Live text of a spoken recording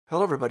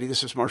Hello, everybody.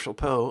 This is Marshall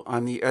Poe.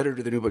 I'm the editor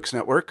of the New Books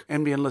Network.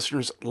 NBN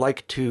listeners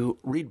like to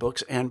read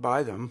books and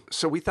buy them.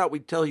 So we thought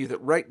we'd tell you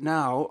that right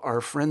now, our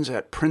friends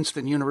at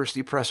Princeton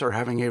University Press are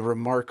having a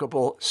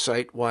remarkable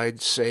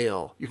site-wide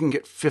sale. You can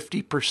get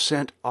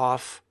 50%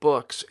 off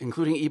books,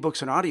 including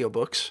ebooks and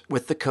audiobooks,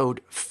 with the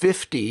code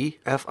 50,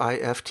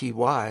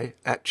 F-I-F-T-Y,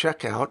 at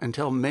checkout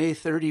until May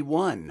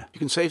 31. You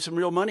can save some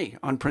real money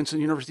on Princeton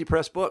University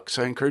Press books.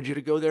 I encourage you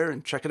to go there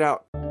and check it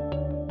out.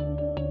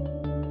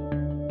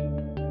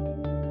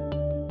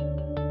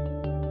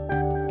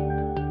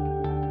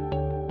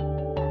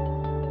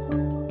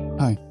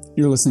 Hi,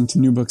 you're listening to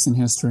New Books in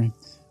History.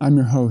 I'm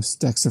your host,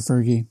 Dexter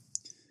Fergie.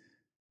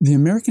 The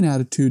American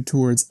attitude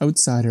towards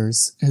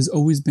outsiders has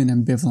always been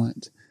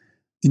ambivalent.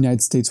 The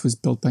United States was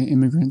built by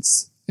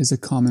immigrants is a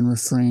common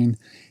refrain,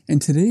 and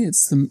today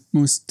it's the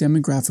most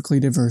demographically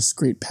diverse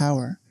great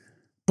power.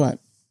 But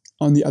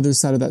on the other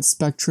side of that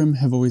spectrum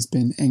have always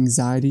been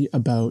anxiety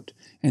about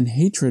and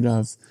hatred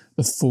of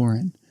the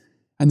foreign.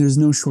 And there's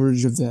no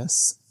shortage of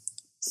this.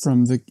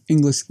 From the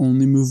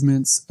English-only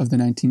movements of the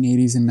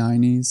 1980s and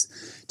 90s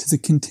to the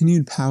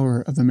continued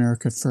power of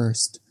America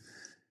First.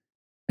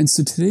 And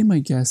so today my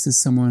guest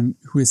is someone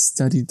who has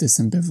studied this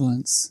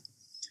ambivalence.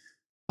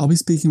 I'll be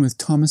speaking with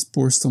Thomas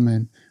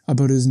Borstelmann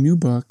about his new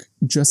book,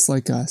 Just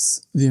Like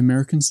Us, The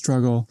American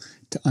Struggle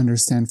to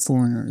Understand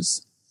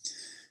Foreigners.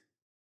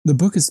 The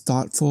book is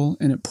thoughtful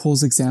and it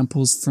pulls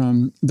examples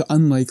from the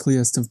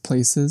unlikeliest of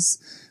places.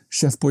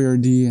 Chef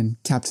Boyardee and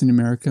Captain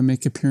America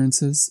make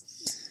appearances.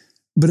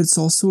 But it's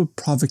also a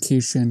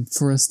provocation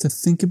for us to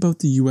think about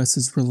the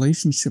U.S.'s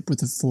relationship with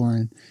the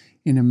foreign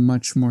in a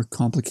much more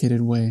complicated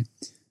way.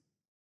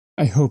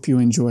 I hope you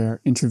enjoy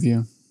our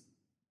interview.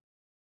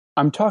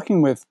 I'm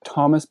talking with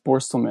Thomas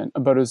Borstelmann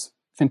about his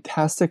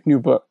fantastic new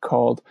book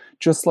called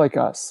Just Like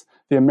Us,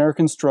 The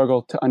American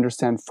Struggle to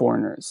Understand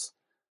Foreigners.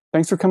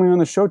 Thanks for coming on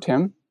the show,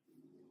 Tim.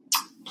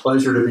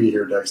 Pleasure to be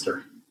here,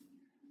 Dexter.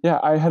 Yeah,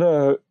 I had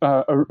a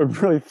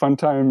really fun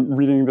time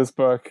reading this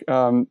book.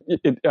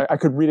 I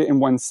could read it in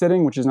one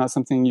sitting, which is not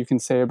something you can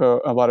say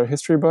about a lot of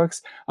history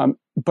books.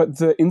 But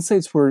the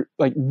insights were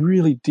like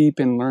really deep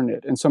and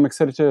learned. And so I'm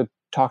excited to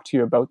talk to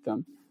you about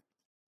them.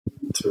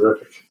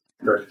 Terrific.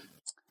 Great.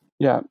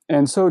 Yeah.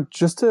 And so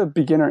just to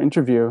begin our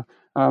interview,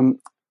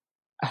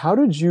 how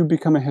did you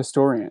become a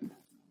historian?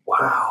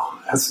 Wow.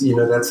 That's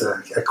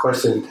a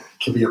question that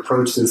can be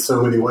approached in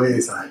so many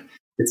ways.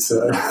 It's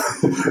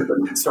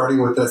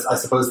starting with this, I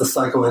suppose, the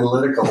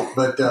psychoanalytical,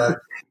 but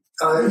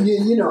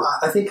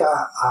I think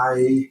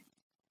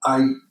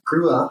I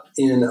grew up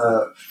in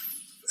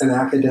an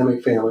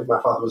academic family. My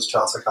father was a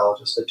child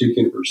psychologist at Duke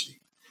University,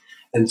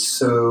 and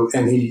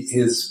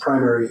his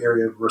primary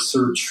area of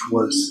research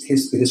was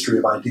the history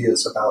of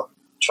ideas about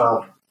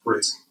child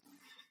raising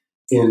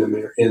in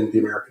the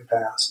American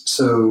past.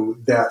 So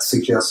that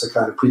suggests a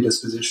kind of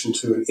predisposition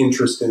to an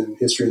interest in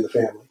history in the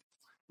family.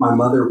 My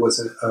mother was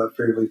a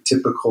fairly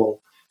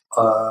typical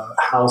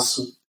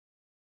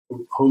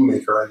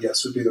homemaker, I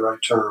guess would be the right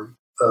term,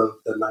 of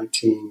the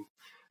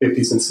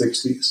 1950s and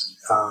 60s.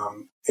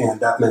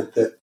 And that meant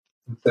that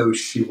though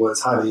she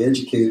was highly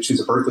educated, she was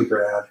a Berkeley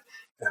grad,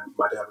 and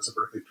my dad was a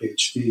Berkeley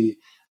PhD,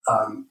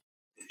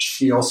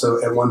 she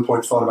also at one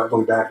point thought about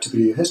going back to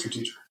be a history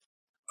teacher,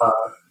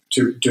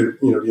 to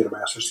get a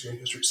master's degree in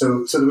history.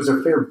 So there was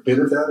a fair bit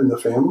of that in the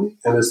family.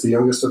 And as the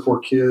youngest of 4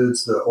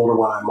 kids, the older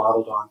one I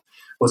modeled on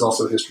was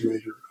also a history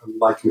major,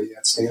 like me,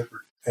 at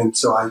Stanford. And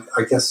so I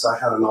guess I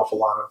had an awful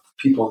lot of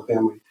people in the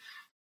family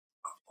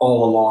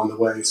all along the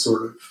way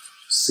sort of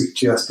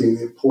suggesting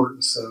the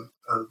importance of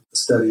the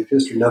study of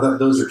history. Now,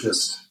 those are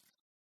just,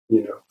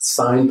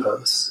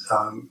 signposts.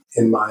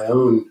 In my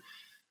own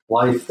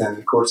life, then,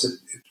 of course, it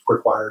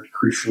required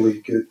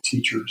crucially good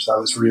teachers. I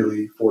was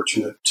really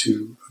fortunate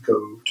to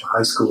go to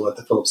high school at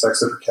the Phillips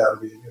Exeter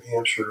Academy in New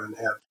Hampshire and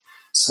have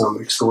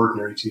some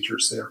extraordinary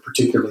teachers there,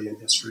 particularly in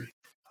history.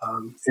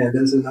 And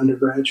as an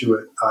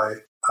undergraduate, I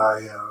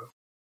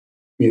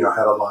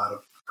had a lot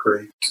of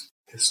great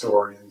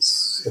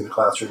historians in the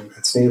classroom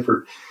at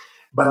Stanford,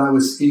 but I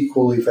was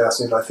equally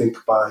fascinated, I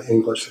think, by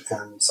English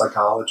and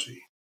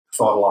psychology.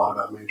 Thought a lot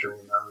about majoring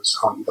in those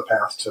on the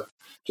path to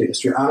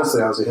history.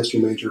 Honestly, I was a history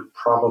major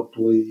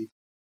probably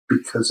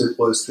because it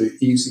was the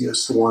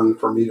easiest one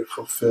for me to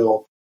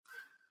fulfill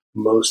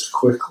most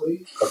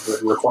quickly of the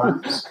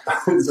requirements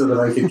so that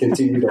I could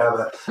continue to have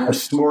a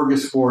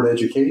smorgasbord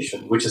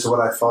education, which is what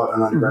I thought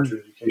an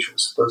undergraduate education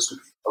was supposed to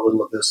be. A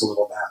little of this, a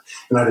little of that.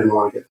 And I didn't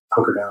want to get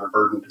hunkered down or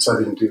burdened, so I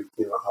didn't do,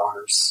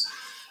 honors,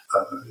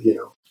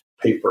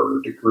 paper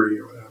or degree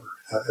or whatever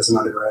as an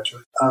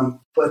undergraduate.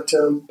 But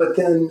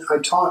then I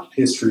taught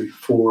history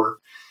for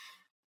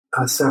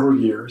several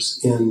years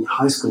in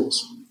high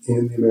schools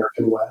in the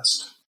American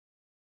West.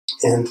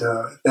 And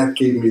that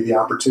gave me the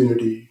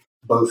opportunity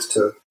both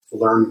to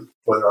learn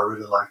whether I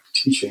really liked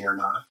teaching or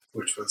not,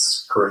 which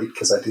was great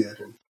because I did,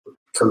 and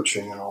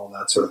coaching and all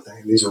that sort of thing.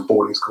 And these were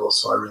boarding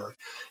schools, so I really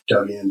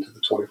dug into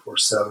the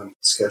 24/7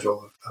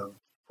 schedule of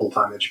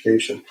full-time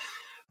education.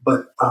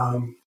 But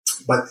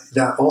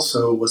that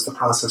also was the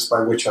process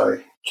by which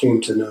I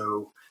came to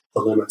know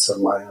the limits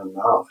of my own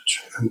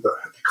knowledge and the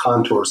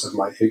contours of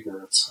my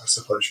ignorance, I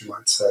suppose you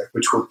might say,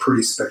 which were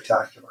pretty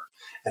spectacular.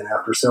 And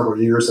after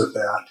several years of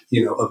that,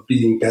 of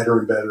being better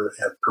and better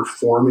at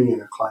performing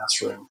in a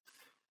classroom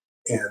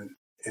and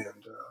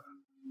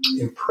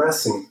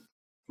impressing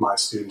my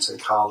students and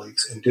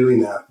colleagues in doing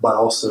that, but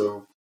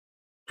also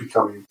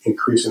becoming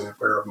increasingly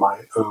aware of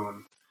my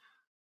own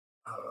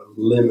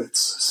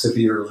limits,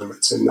 severe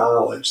limits in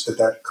knowledge,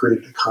 that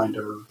created a kind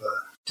of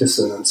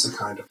dissonance, a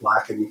kind of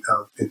lack of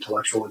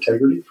intellectual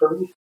integrity for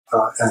me,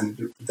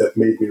 and that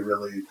made me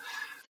really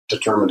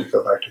determined to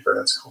go back to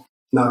grad school.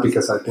 Not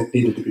because I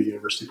needed to be a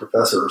university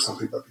professor or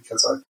something, but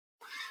because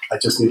I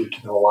just needed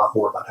to know a lot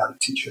more about how to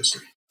teach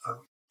history.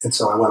 And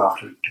so I went off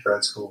to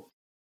grad school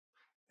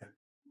and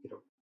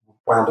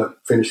wound up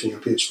finishing a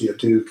PhD at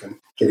Duke and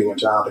getting a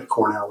job at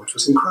Cornell, which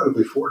was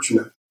incredibly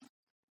fortunate.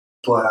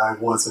 But I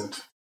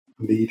wasn't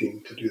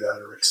needing to do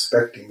that or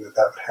expecting that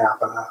would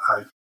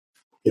happen.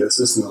 This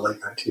is in the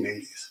late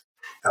 1980s.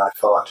 And I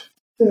thought,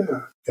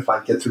 if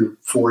I get through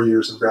 4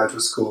 years of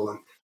graduate school and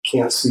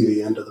can't see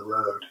the end of the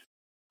road,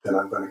 then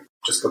I'm going to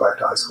just go back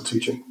to high school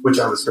teaching, which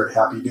I was very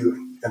happy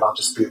doing. And I'll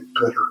just be a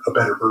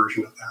better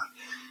version of that.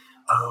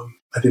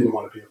 I didn't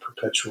want to be a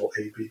perpetual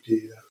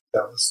ABD.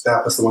 That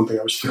was the one thing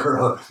I was sure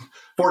of.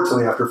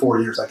 Fortunately, after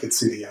 4 years, I could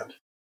see the end.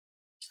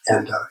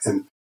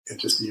 And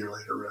just a year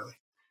later, really.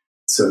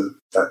 So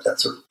that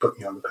sort of put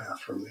me on the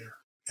path from there.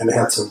 And I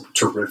had some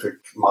terrific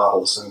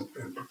models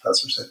and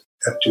professors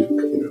at Duke,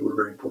 who were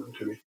very important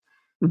to me.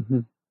 Mm-hmm.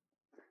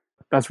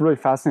 That's really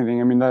fascinating.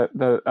 I mean,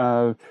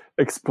 that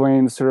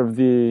explains sort of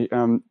the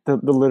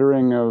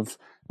littering of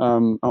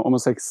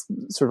almost like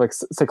sort of like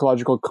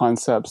psychological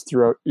concepts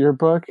throughout your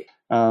book.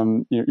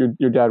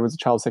 Your dad was a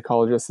child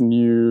psychologist, and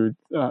you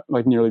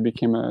nearly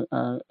became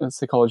a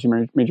psychology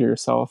major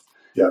yourself.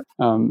 Yeah.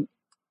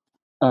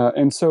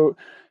 And so,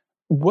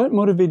 what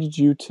motivated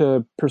you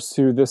to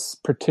pursue this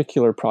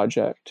particular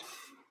project?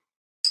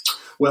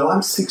 Well,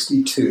 I'm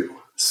 62,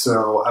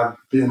 so I've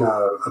been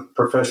a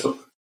professional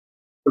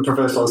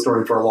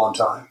historian for a long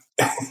time.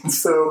 And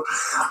so,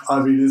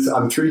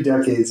 I'm 3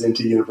 decades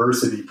into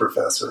university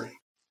professoring,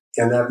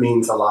 and that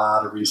means a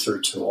lot of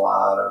research and a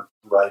lot of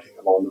writing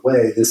along the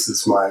way. This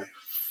is my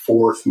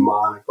 4th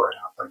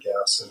monograph, I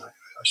guess, and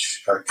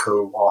I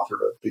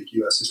co-authored a big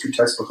U.S. history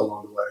textbook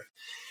along the way.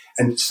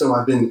 And so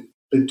I've been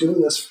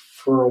doing this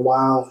for a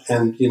while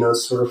and,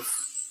 sort of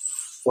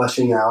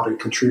fleshing out and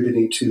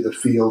contributing to the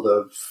field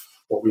of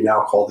what we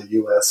now call the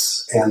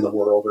U.S. and the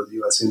world, or the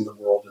U.S. in the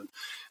world. And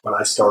when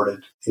I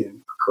started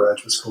in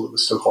graduate school, it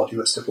was still called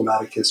U.S.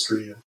 diplomatic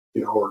history,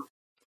 and, or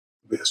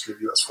the history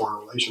of U.S.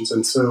 foreign relations.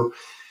 And so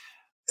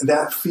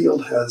that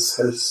field has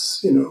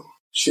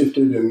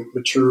shifted and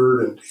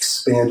matured and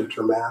expanded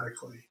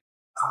dramatically.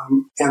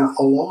 And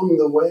along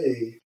the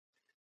way,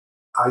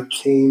 I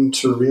came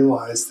to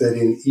realize that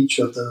in each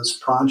of those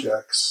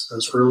projects,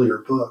 those earlier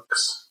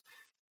books,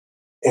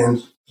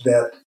 and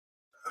that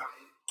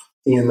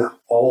in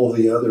all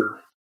the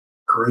other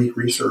great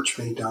research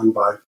being done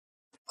by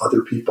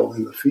other people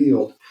in the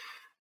field,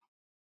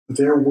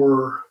 there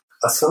were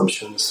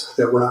assumptions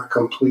that were not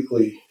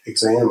completely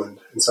examined,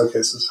 in some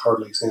cases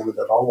hardly examined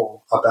at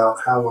all,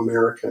 about how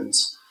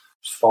Americans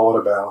thought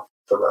about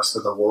the rest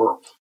of the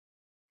world.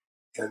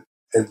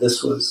 And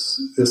this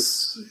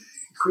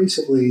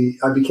increasingly,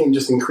 I became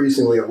just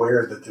increasingly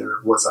aware that there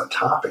was a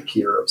topic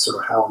here of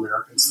sort of how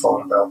Americans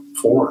thought about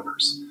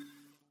foreigners,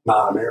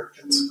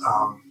 non-Americans,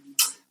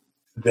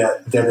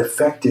 that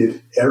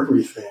affected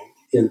everything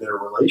in their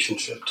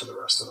relationship to the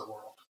rest of the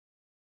world,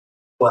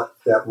 but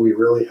that we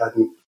really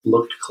hadn't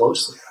looked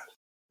closely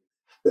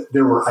at.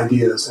 There were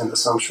ideas and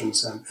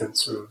assumptions and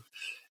sort of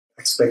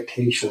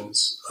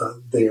expectations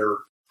there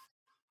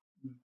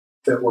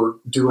that were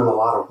doing a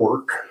lot of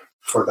work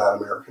for that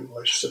American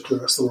relationship to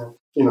the rest of the world.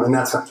 And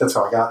that's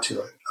how I got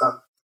to it.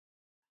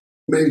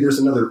 Maybe there's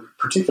another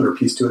particular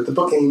piece to it. The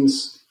book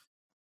aims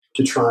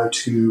to try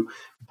to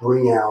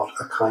bring out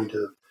a kind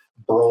of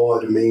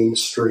broad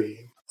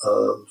mainstream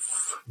of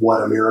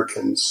what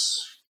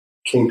Americans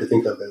came to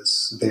think of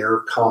as their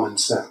common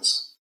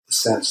sense, the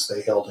sense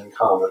they held in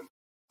common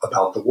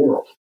about the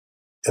world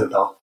and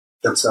about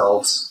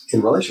themselves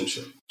in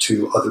relationship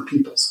to other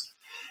peoples.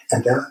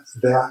 And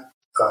that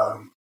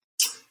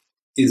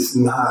is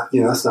not,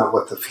 that's not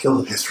what the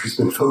field of history has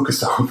been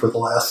focused on for the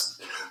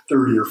last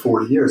 30 or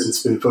 40 years.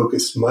 It's been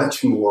focused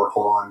much more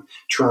on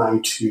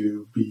trying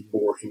to be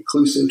more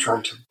inclusive,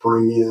 trying to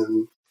bring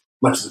in,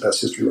 much of the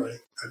best history writing,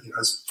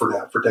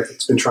 for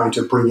decades, been trying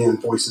to bring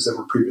in voices that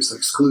were previously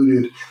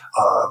excluded,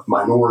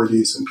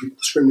 minorities and people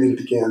discriminated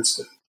against,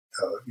 and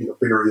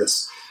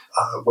various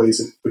ways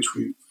in which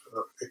we've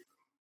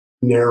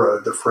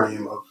narrowed the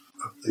frame of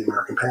the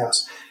American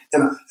past.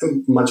 And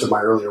much of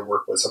my earlier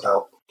work was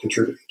about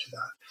contributing to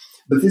that.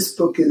 But this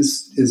book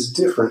is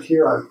different.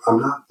 Here I'm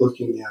not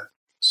looking at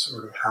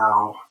sort of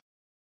how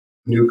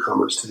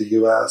newcomers to the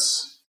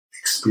U.S.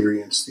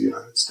 experience the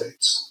United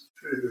States,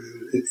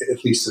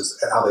 at least as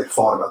how they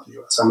thought about the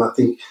U.S. I'm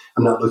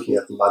not looking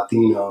at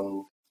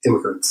Latino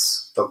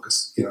immigrants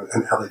focus,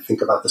 and how they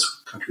think about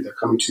this country they're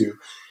coming to.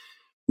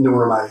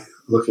 Nor am I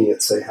looking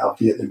at, say, how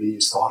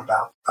Vietnamese thought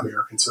about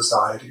American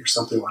society or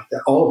something like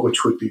that, all of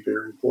which would be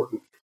very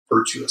important,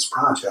 virtuous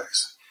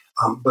projects.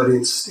 But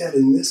instead,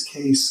 in this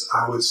case,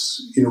 I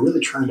was, really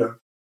trying to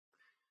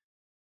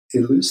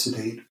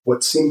elucidate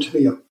what seemed to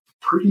be a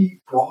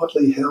pretty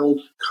broadly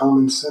held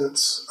common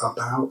sense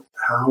about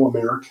how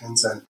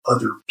Americans and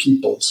other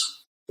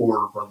peoples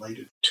were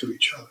related to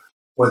each other,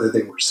 whether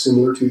they were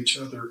similar to each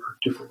other or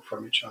different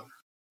from each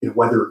other,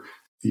 whether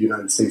the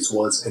United States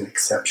was an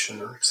exception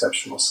or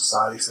exceptional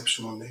society,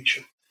 exceptional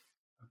nation.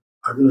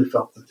 I really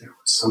felt that there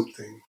was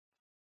something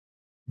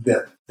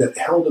that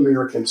held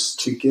Americans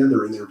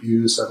together in their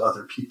views of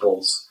other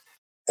peoples,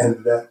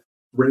 and that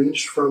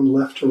ranged from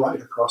left to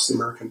right across the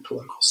American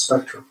political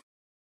spectrum.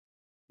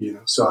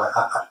 So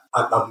I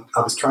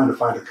was trying to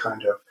find a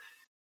kind of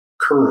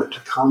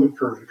common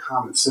current,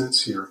 common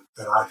sense here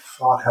that I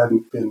thought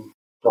hadn't been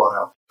brought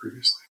out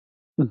previously.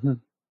 Mm-hmm.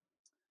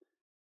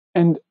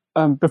 And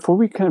before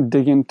we kind of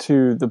dig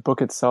into the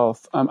book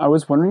itself, I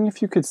was wondering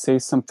if you could say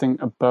something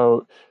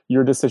about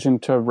your decision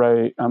to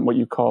write what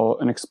you call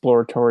an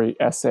exploratory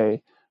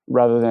essay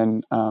rather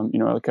than,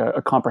 like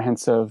a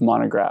comprehensive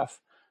monograph.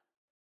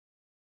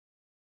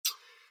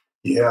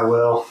 Yeah,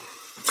 well,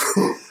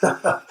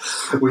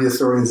 we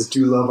historians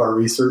do love our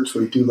research.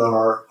 We do love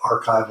our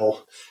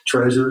archival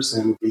treasures,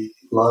 and we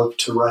love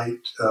to write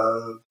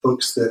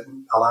books that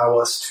allow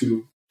us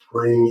to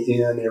bring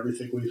in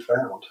everything we've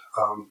found,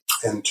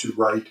 and to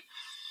write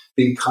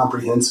big,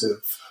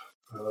 comprehensive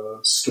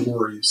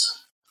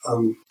stories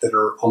that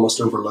are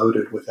almost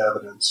overloaded with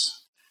evidence.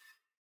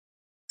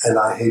 And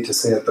I hate to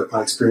say it, but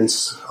my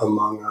experience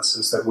among us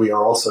is that we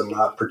are also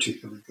not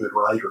particularly good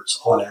writers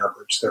on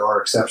average. There are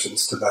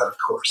exceptions to that, of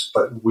course.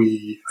 But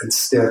we,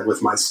 instead,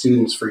 with my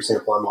students, for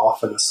example, I'm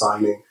often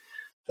assigning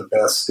the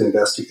best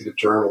investigative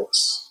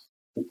journalists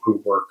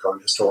who work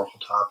on historical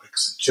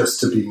topics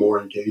just to be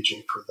more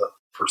engaging for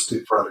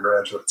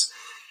undergraduates.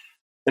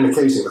 And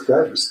occasionally with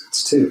graduate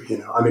students too,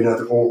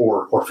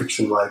 or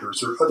fiction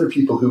writers or other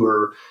people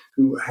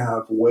who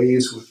have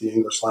ways with the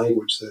English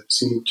language that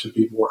seem to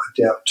be more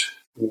adept,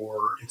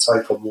 more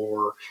insightful,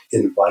 more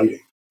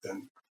inviting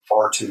than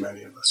far too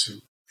many of us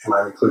and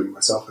I'm including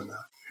myself in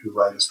that, who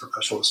write as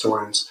professional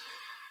historians.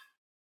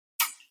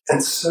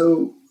 And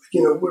so,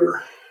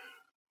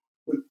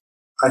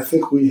 I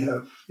think we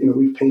have,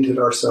 we've painted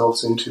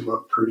ourselves into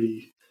a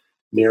pretty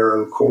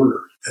narrow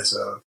corner as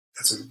a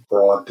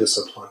broad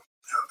discipline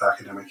of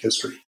academic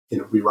history.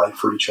 We write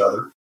for each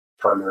other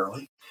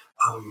primarily,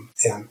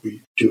 and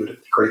we do it at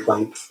great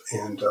length,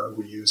 and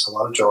we use a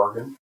lot of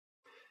jargon.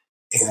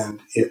 And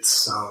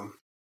it's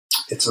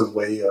a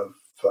way of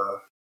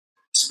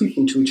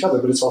speaking to each other,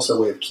 but it's also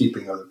a way of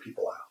keeping other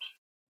people out.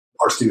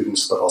 Our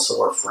students, but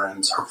also our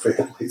friends, our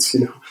families,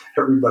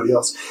 everybody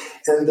else.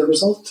 And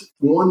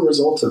one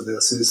result of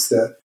this is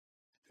that,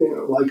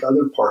 like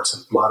other parts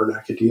of modern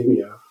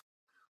academia,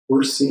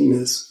 we're seen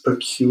as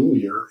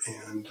peculiar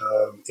and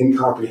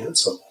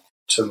incomprehensible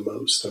to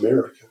most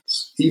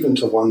Americans, even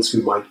to ones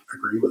who might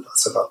agree with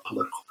us about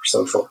political or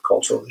social or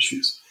cultural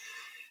issues.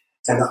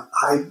 And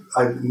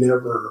I've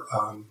never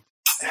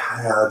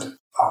had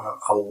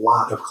a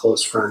lot of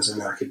close friends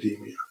in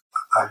academia.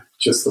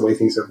 Just the way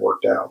things have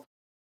worked out.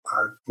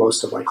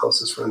 Most of my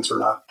closest friends are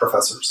not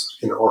professors,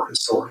 or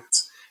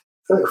historians.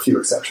 There are a few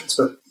exceptions,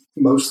 but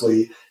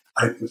mostly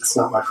it's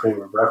not my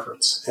frame of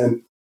reference.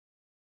 And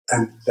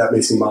that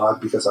may seem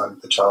odd because I'm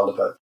the child of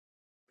a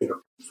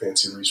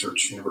fancy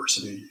research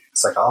university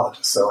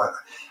psychologist. So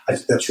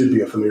that should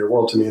be a familiar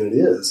world to me, and it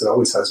is. It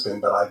always has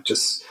been. But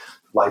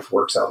life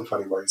works out in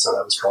funny ways, and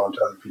I was drawn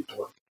to other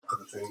people and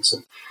other things.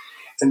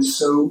 And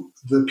so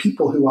the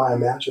people who I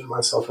imagine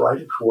myself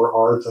writing for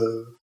are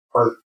the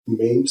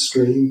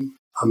mainstream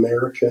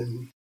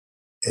American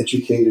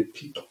educated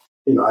people.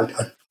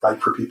 I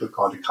write for people who've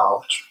gone to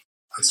college,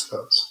 I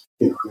suppose.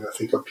 I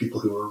think of people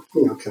who are,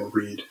 can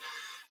read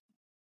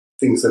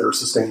things that are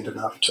sustained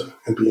enough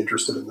and be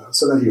interested in those.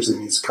 So that usually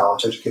means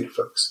college-educated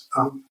folks.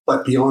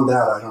 But beyond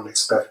that, I don't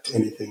expect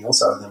anything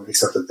else out of them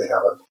except that they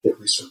have at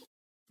least a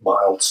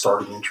mild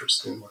starting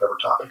interest in whatever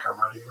topic I'm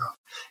writing about.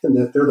 And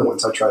that they're the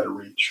ones I try to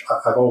reach.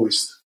 I've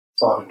always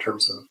thought in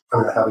terms of,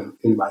 I have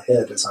in my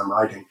head as I'm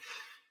writing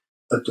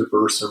a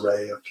diverse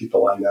array of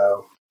people I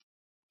know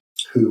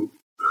who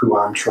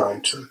I'm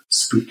trying to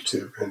speak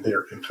to, and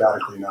they're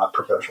emphatically not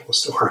professional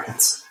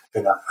historians.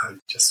 And I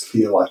just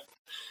feel like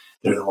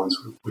they're the ones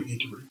we need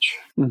to reach.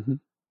 Mm-hmm.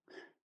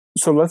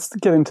 So let's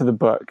get into the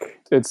book.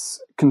 It's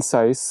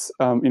concise.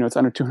 It's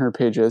under 200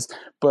 pages,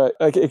 but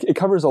it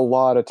covers a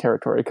lot of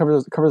territory. It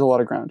covers a lot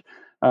of ground.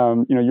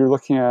 You're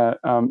looking at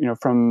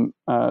from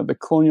the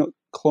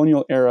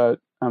colonial era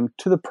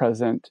to the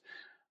present,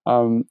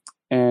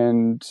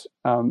 and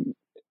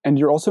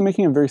you're also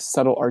making a very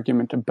subtle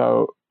argument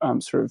about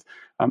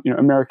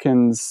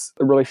Americans'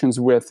 relations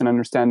with and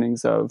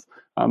understandings of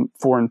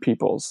foreign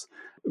peoples.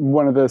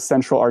 One of the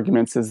central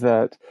arguments is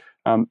that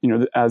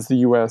as the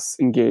U.S.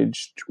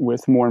 engaged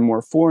with more and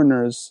more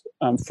foreigners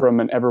from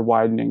an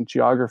ever-widening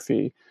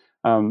geography,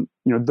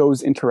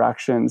 those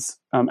interactions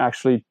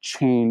actually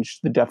changed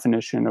the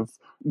definition of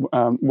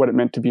what it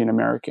meant to be an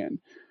American.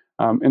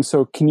 And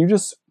so, can you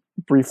just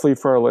briefly,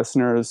 for our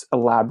listeners,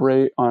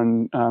 elaborate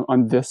on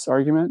this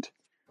argument?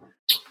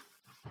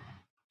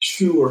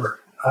 Sure.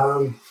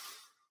 The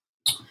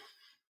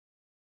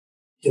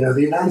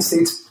United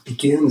States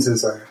begins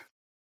as a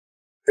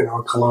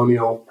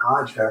colonial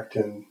project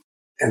and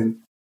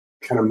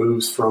kind of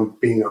moves from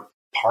being a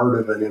part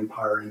of an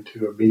empire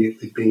into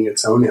immediately being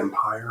its own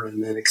empire,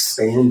 and then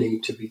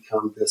expanding to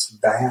become this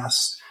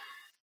vast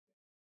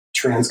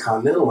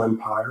transcontinental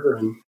empire,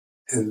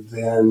 and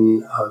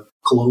then a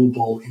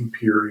global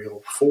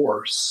imperial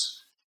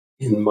force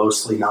in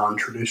mostly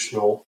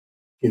non-traditional,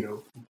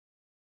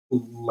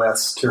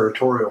 less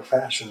territorial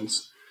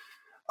fashions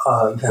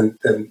than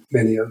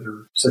many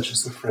other, such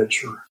as the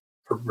French or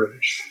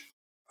British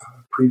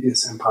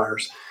previous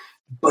empires.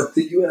 But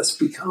the U.S.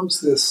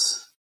 becomes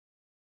this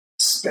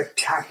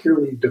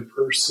spectacularly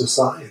diverse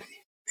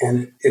society,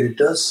 and it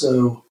does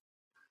so,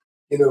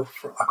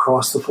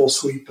 across the full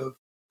sweep of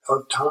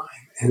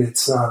time. And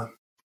it's a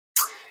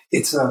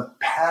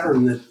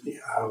pattern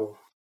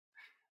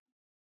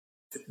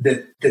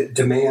that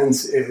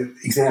demands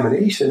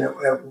examination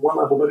at one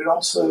level, but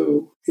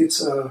it's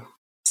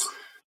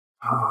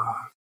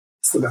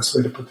the best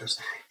way to put this.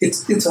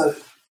 It's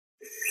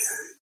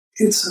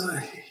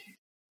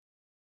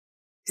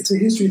a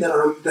history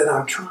that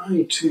I'm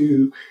trying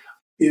to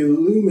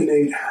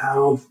illuminate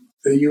how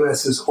the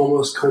U.S. is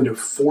almost kind of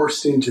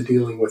forced into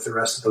dealing with the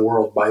rest of the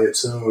world by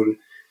its own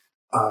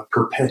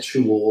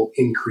perpetual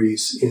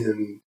increase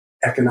in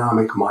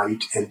economic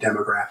might and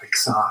demographic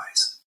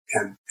size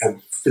and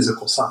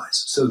physical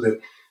size, so that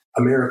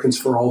Americans,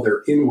 for all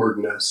their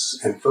inwardness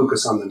and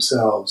focus on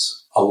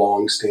themselves, a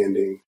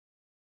long-standing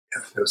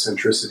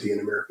ethnocentricity in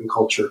American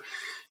culture,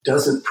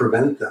 doesn't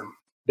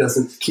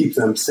keep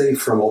them safe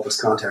from all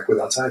this contact with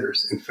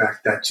outsiders. In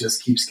fact, that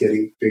just keeps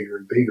getting bigger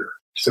and bigger.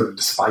 Sort of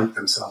despite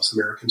themselves,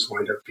 Americans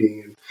wind up being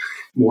in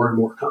more and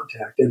more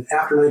contact. And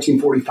after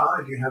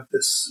 1945, you have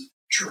this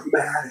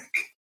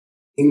dramatic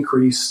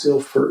increase still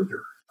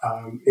further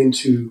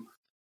into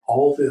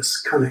all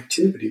this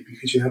connectivity,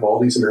 because you have all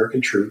these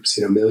American troops,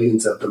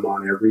 millions of them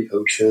on every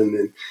ocean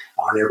and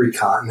on every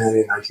continent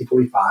in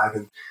 1945,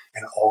 and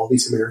all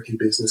these American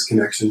business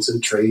connections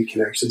and trade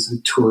connections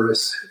and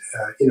tourists,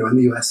 and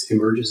the U.S.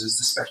 emerges as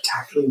a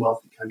spectacularly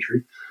wealthy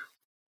country.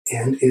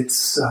 And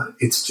it's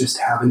just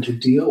having to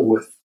deal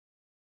with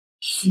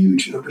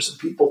huge numbers of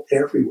people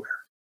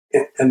everywhere.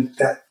 And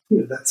that,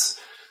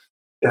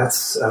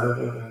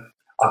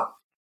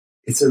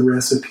 it's a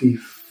recipe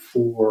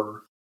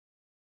for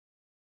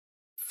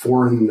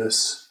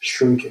foreignness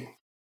shrinking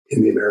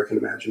in the American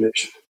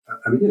imagination.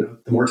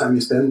 The more time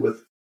you spend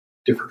with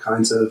different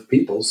kinds of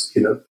peoples,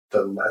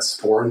 the less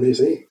foreign they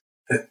seem.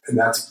 And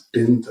that's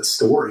been the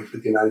story for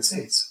the United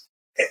States.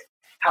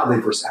 How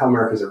Americans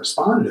have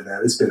responded to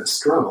that has been a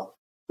struggle,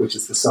 which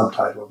is the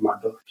subtitle of my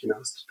book, is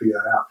to figure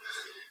that out.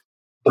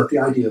 But the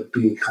idea of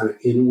being kind of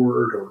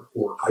inward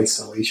or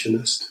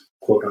isolationist,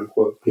 quote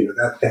unquote,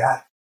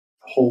 that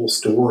whole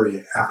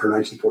story after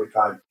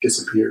 1945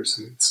 disappears.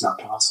 It's not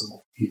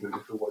possible, even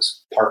if it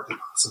was partly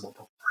possible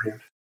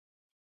beforehand.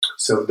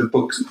 So the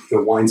book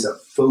winds up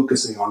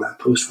focusing on that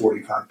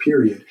post-45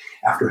 period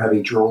after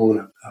having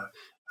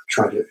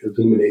tried to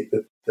illuminate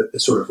the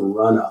sort of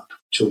run-up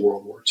to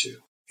World War II.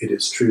 It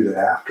is true that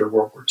after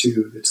World War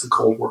II, it's the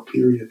Cold War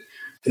period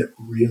that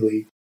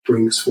really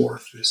brings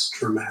forth this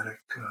dramatic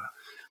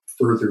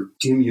further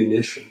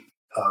diminution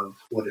of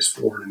what is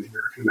foreign in the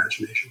American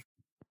imagination.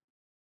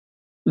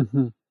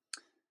 Mm-hmm.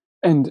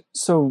 And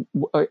so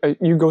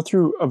you go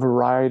through a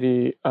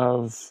variety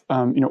of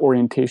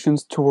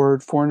orientations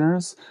toward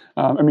foreigners.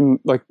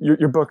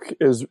 Your book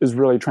is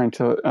really trying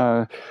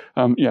to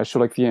show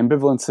like the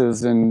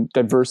ambivalences and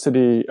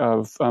diversity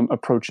of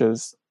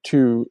approaches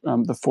to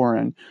the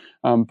foreign.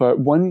 But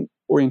one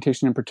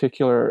orientation in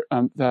particular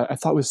that I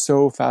thought was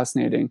so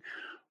fascinating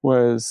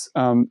was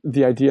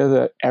the idea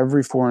that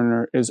every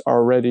foreigner is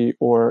already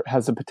or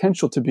has the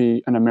potential to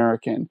be an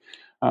American.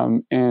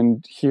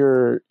 And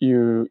here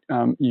you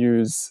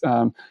use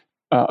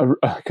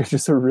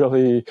just a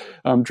really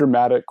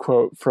dramatic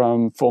quote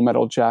from Full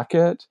Metal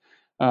Jacket,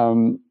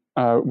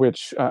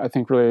 which I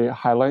think really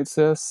highlights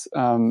this.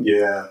 So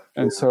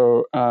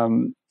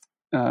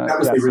that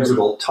was the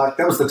original.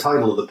 That was the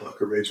title of the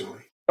book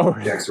originally. Oh,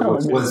 Dexter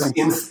was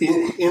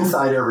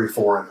Inside Every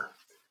Foreigner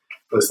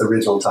was the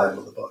original title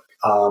of the book.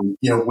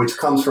 Which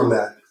comes from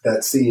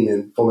that scene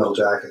in Full Metal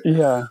Jacket.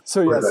 Yeah.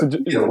 So yeah.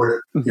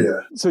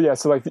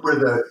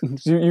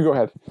 You go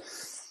ahead.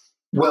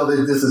 Well,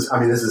 this is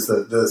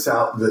the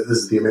South. This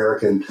is the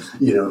American,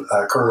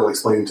 colonel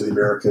explaining to the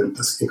American,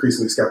 this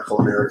increasingly skeptical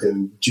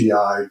American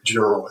GI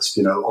journalist,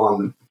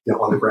 on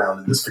the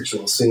ground in this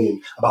fictional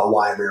scene about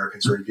why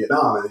Americans are in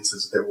Vietnam, and he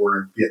says that they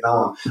were in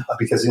Vietnam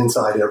because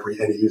inside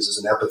and he uses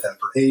an epithet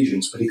for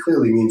Asians, but he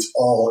clearly means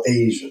all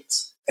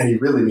Asians, and he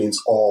really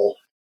means all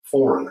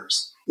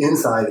foreigners.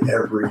 Inside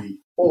every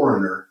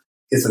foreigner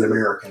is an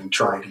American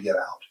trying to get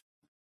out.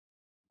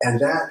 And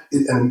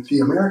the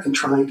American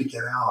trying to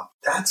get out,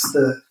 that's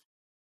the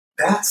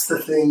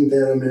thing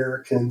that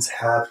Americans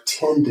have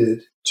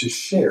tended to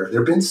share. There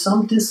have been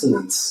some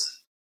dissidents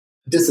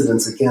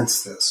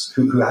against this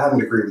who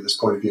haven't agreed with this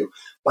point of view.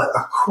 But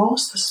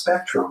across the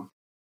spectrum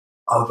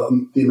of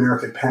the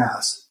American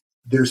past,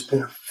 there's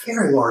been a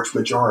very large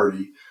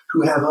majority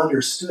who have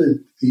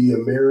understood the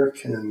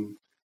American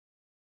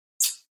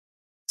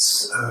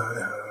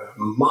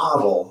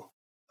model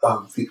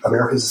of the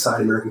American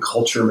society, American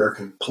culture,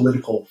 American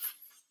political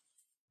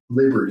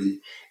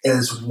liberty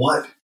as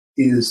what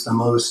is the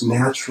most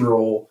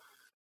natural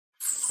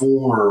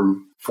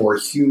form for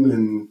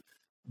human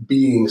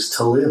beings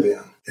to live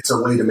in. It's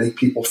a way to make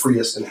people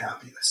freest and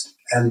happiest.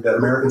 And that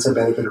Americans have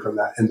benefited from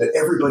that. And that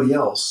everybody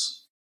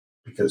else,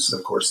 because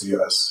of course the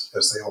U.S.,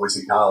 as they always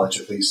acknowledge,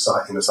 at least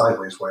in a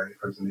sideways way,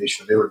 are the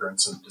nation of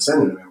immigrants and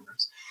descendant of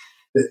immigrants,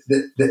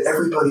 that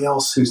everybody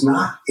else who's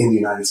not in the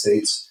United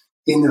States,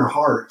 in their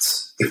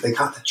hearts, if they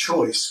got the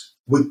choice,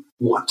 would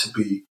want to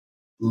be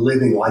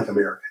living like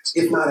Americans.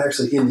 If not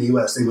actually in the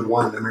U.S., they would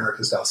want an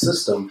American-style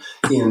system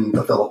in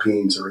the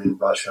Philippines or in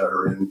Russia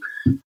or in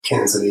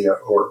Tanzania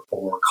or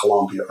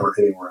Colombia or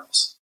anywhere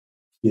else.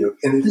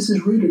 And this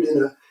is rooted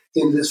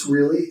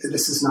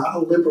this is not a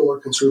liberal or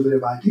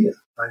conservative idea,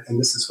 right? And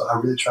this is what I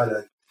really try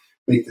to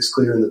make this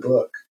clear in the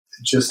book,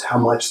 just how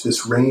much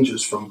this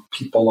ranges from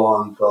people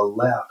on the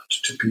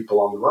left to people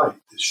on the right,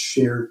 this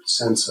shared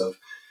sense of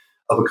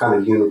a kind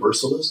of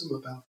universalism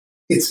about.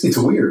 It's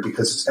weird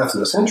because it's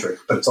ethnocentric,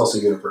 but it's also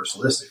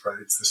universalistic, right?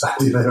 It's this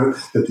idea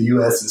that the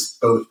U.S. is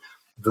both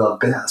the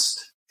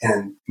best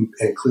and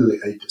clearly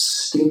a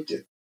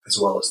distinctive as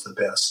well as the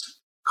best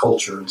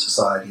culture and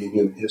society in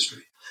human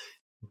history.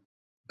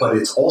 But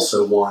it's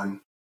also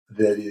one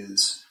that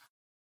is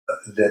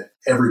that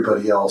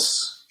everybody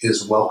else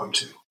is welcome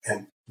to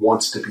and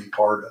wants to be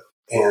part of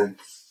and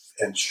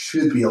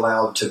should be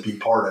allowed to be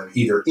part of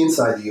either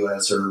inside the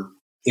U.S. or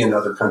in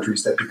other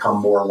countries that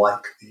become more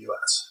like the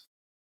U.S.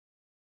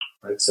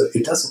 Right. So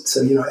it doesn't.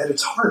 So at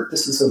its heart,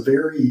 this is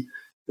very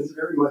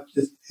much.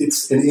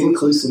 It's an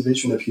inclusive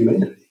vision of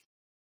humanity.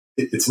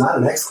 It's not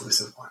an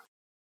exclusive one,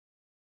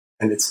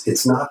 and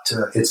it's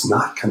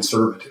not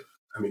conservative.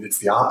 I mean, it's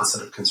the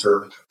opposite of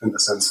conservative in the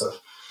sense of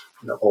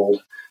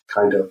old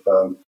kind of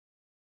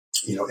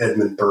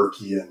Edmund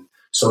Burkean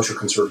social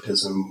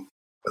conservatism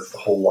with the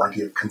whole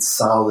idea of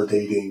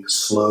consolidating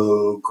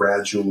slow,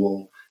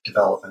 gradual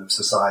development of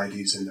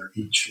societies in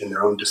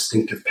their own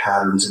distinctive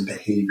patterns and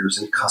behaviors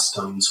and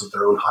customs with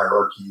their own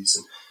hierarchies,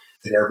 and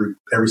that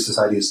every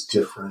society is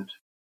different,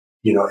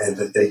 and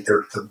that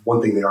they're the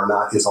one thing they are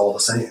not is all the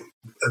same.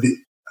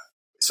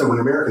 So when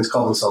Americans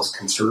call themselves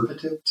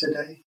conservative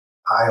today,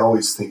 I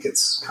always think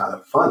it's kind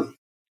of funny,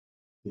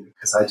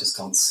 because I just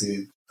don't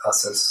see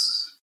us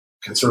as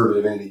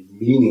conservative in any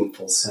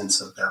meaningful sense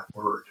of that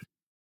word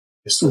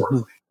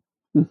historically.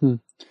 Mm-hmm.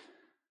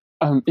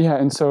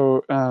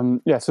 So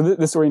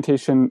this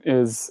orientation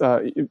is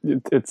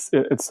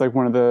it's like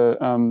one of the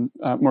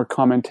more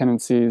common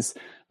tendencies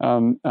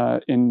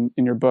in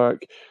your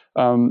book,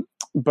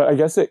 but I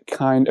guess it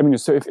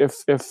so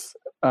if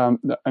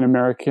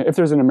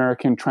there's an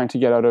American trying to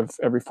get out of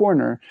every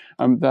foreigner,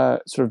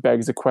 that sort of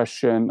begs a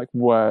question like,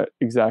 what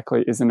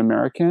exactly is an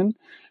American?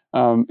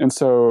 In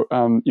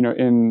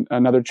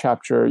another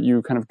chapter,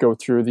 you kind of go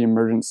through the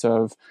emergence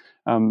of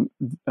an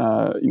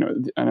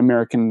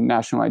American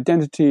national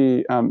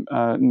identity,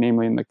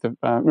 namely in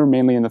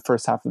mainly in the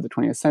first half of the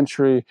 20th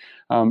century,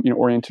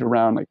 oriented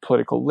around like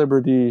political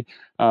liberty,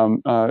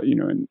 and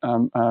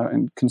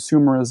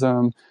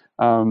consumerism,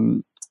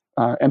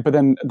 but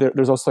then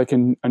there's also like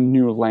a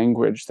new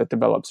language that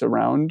develops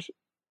around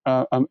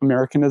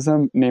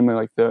Americanism, namely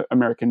like the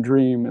American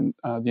dream and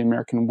the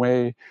American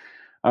way.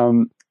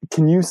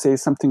 Can you say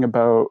something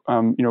about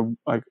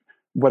like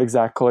what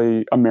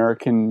exactly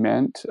American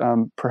meant,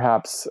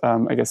 perhaps,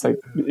 I guess, like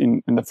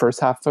in the first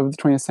half of the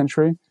 20th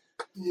century?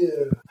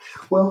 Yeah.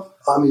 Well,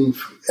 I mean,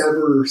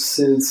 ever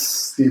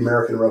since the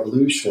American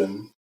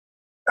Revolution,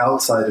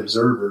 outside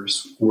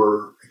observers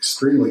were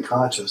extremely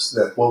conscious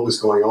that what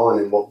was going on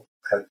in what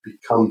had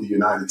become the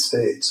United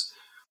States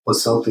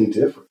was something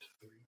different.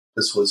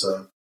 This was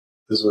the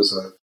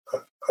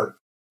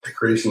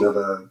creation of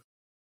a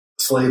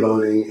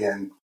slave-owning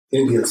and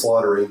Indian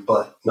slaughtering,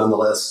 but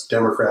nonetheless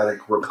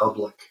democratic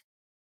republic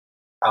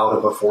out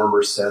of a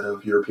former set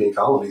of European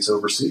colonies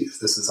overseas.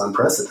 This is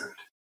unprecedented.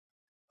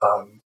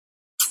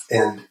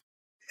 And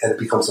it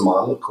becomes a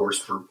model, of course,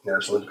 for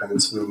national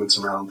independence movements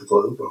around the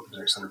globe over the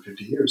next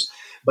 150 years.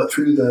 But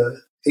through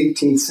the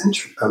 1800s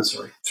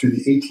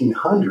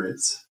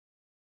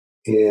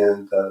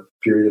and the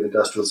period of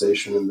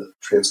industrialization and the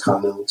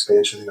transcontinental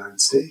expansion of the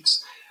United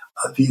States,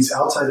 these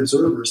outside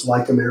observers,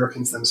 like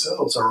Americans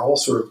themselves, are all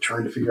sort of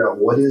trying to figure out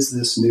what is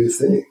this new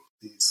thing,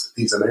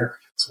 these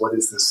Americans, what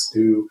is this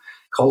new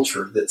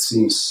culture that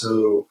seems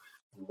so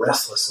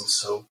restless and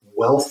so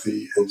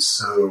wealthy and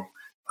so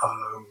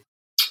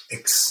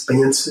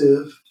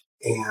expansive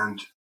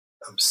and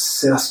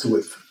obsessed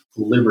with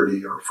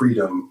liberty or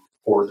freedom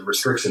or the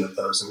restriction of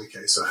those in the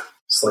case of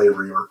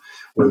slavery or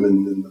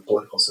women in the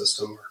political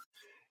system. Or,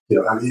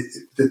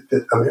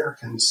 that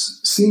Americans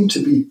seem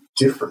to be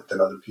different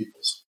than other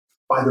peoples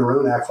by their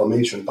own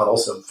acclamation, but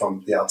also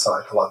from the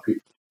outside. A lot of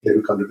people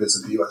who come to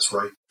visit the U.S.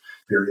 write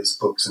various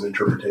books and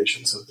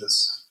interpretations of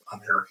this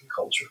American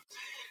culture.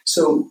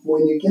 So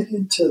when you get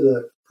into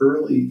the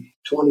early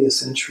 20th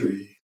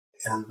century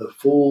and the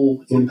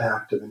full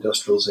impact of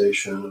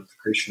industrialization, of the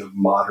creation of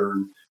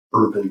modern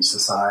urban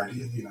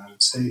society in the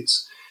United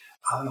States,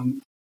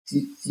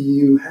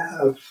 you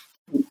have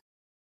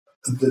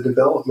the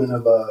development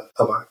of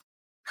a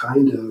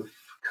kind of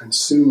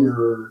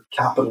consumer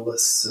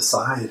capitalist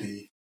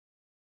society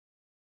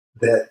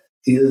that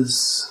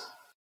is,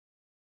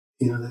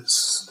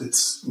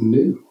 that's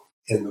new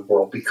in the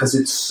world because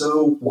it's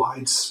so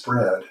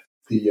widespread,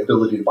 the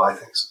ability to buy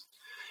things.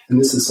 And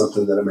this is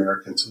something that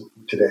Americans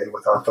today,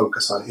 with our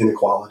focus on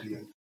inequality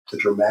and the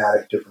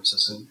dramatic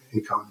differences in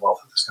income and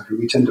wealth in this country,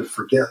 we tend to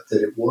forget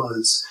that it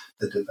was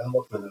the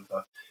development of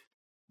a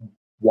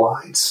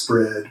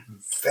widespread,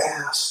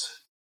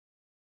 vast,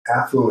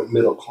 affluent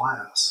middle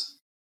class,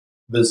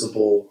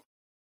 visible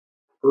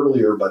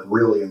earlier, but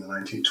really in the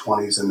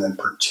 1920s, and then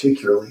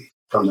particularly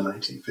from the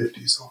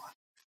 1950s on.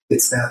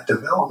 It's that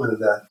development of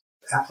that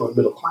affluent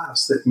middle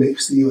class that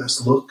makes the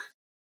U.S. look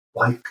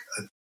like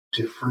a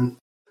different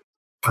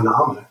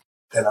phenomenon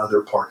than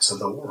other parts of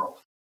the world.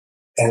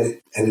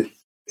 And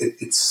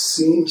it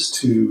seems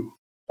to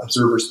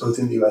observers both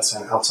in the U.S.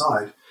 and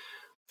outside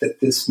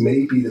that this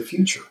may be the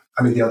future.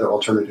 I mean, the other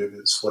alternative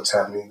is what's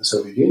happening in the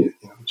Soviet Union,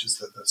 which is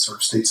the sort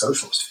of state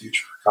socialist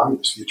future,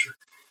 communist future,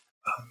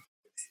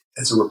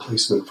 as a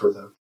replacement for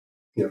the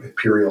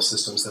imperial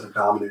systems that have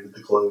dominated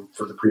the globe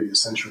for the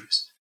previous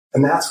centuries.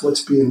 And that's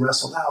what's being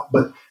wrestled out.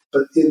 But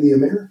in the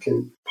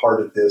American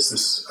part of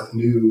this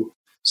new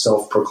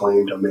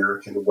self-proclaimed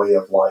American way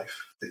of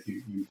life that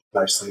you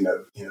nicely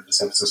note,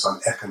 this emphasis on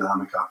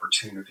economic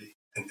opportunity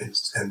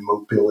and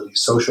mobility,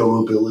 social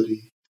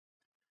mobility,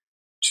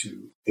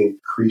 to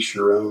increase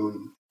your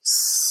own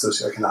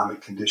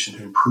socioeconomic condition,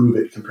 to improve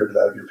it compared to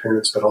that of your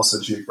parents, but also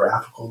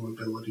geographical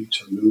mobility,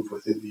 to move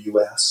within the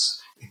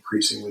U.S.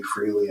 increasingly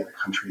freely in a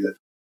country that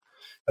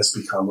has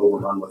become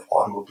overrun with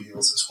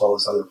automobiles as well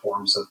as other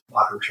forms of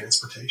modern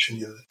transportation.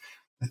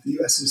 The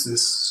U.S. is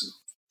this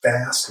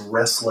vast,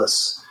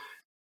 restless,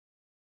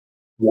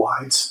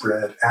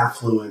 widespread,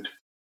 affluent,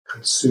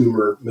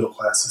 consumer,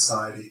 middle-class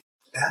society.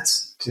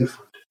 That's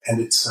different.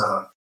 And it's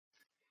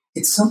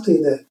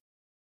something that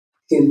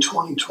in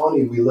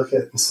 2020, we look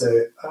at and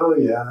say, oh,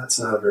 yeah, that's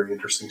not a very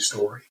interesting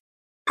story.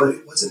 But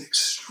it was an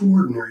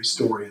extraordinary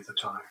story at the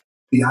time.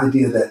 The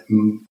idea that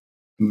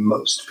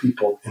most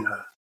people in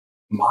a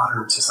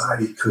modern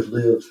society could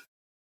live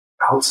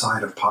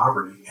outside of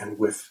poverty and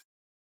with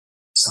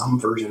some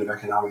version of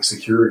economic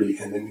security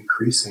and an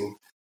increasing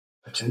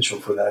potential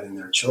for that in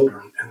their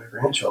children and their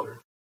grandchildren.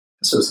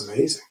 This was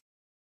amazing.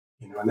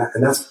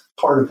 And that's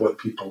part of what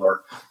people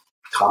are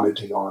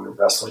commenting on and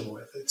wrestling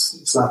with.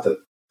 It's not that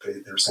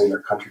they're saying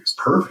their country is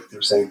perfect.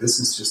 They're saying this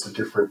is just a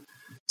different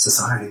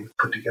society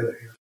put together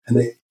here. And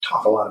they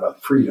talk a lot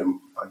about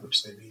freedom, by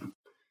which they mean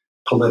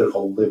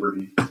political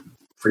liberty,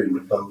 freedom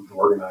to vote and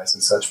organize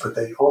and such. But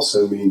they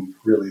also mean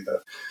really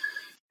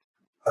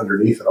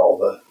underneath it all,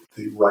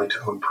 the right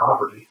to own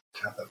property,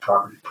 to have that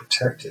property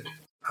protected,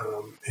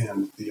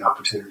 and the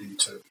opportunity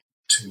to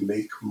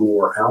make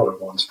more out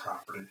of one's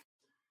property.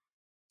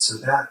 So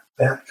that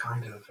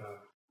kind of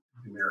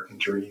American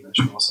dream, I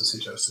should also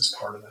suggest, is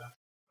part of that.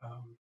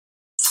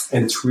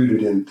 And it's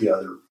rooted in the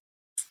other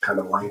kind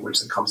of language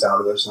that comes out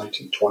of those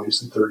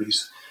 1920s and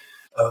 30s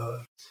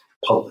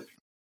public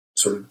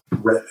sort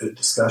of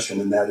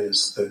discussion, and that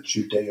is the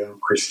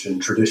Judeo-Christian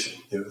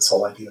tradition. This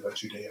whole idea of a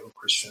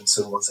Judeo-Christian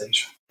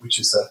civilization, which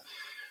is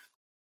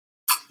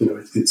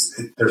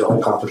there's a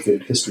whole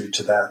complicated history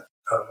to that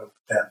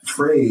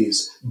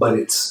phrase, but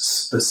it's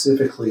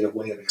specifically a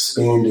way of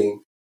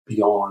expanding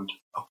beyond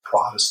a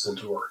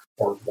Protestant or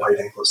white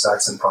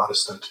Anglo-Saxon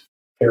Protestant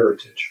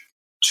heritage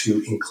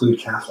to include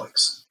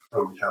Catholics,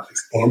 Roman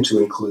Catholics, and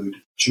to include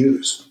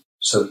Jews.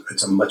 So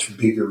it's a much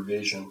bigger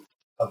vision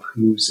of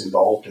who's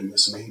involved in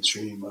this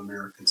mainstream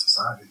American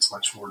society. It's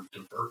much more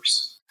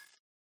diverse,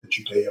 the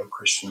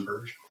Judeo-Christian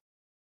version.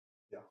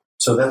 Yeah.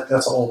 So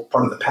that's all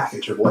part of the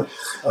package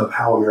of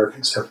how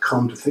Americans have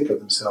come to think of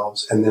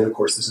themselves. And then, of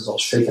course, this is all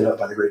shaken up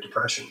by the Great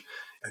Depression.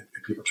 And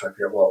people try to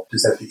figure out, well,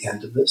 is that the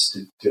end of this?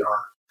 Did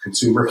our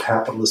consumer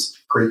capitalist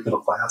great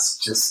middle class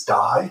just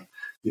die?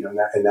 And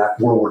that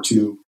World War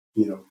II,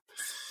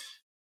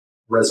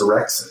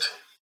 resurrects it.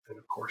 And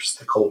of course,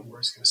 the Cold War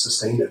is going to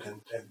sustain it.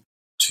 And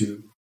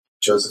to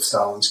Joseph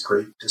Stalin's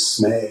great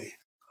dismay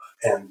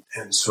and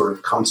sort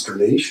of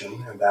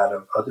consternation, and that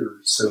of other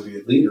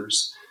Soviet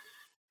leaders,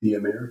 the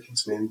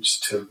Americans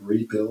managed to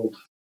rebuild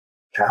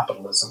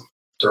capitalism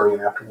during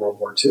and after World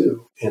War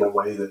II in a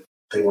way that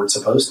they weren't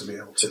supposed to be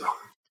able to,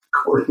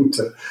 according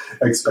to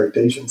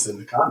expectations in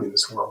the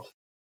communist world.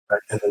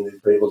 Right? And then they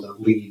were able to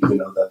lead,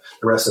 the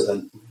rest of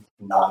the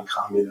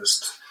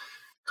non-communist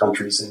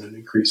countries in an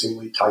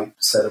increasingly tight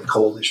set of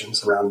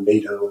coalitions around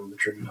NATO and the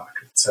Treaty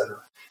Doctrine, et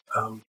cetera.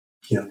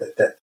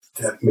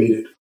 That made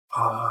it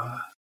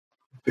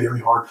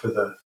very hard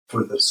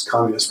for this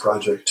communist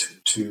project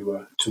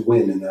to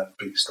win in that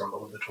big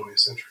struggle of the 20th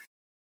century.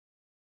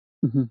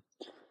 Mm-hmm.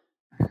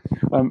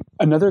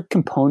 Another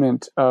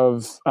component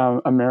of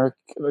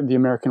the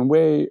American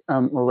way,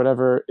 or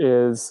whatever,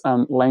 is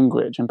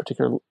language, in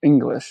particular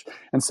English.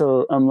 And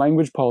so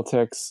language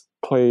politics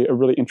play a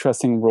really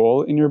interesting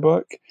role in your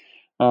book.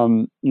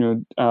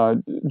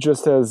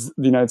 Just as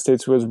the United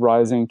States was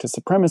rising to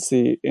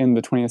supremacy in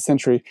the 20th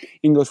century,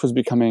 English was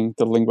becoming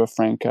the lingua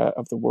franca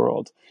of the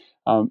world.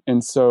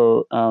 And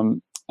so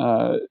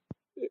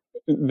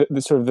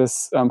the sort of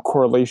this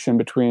correlation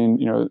between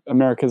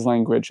America's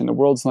language and the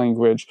world's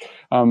language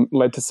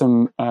led to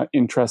some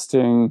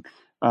interesting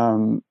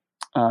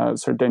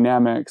sort of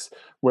dynamics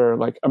where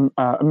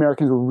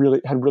Americans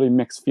had really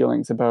mixed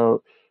feelings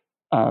about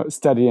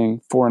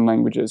studying foreign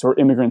languages or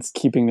immigrants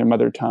keeping their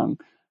mother tongue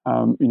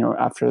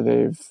after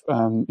they've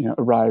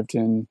arrived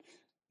in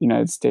the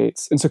United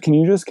States. And so can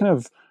you just kind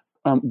of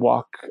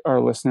walk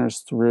our listeners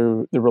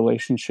through the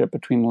relationship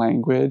between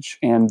language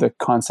and the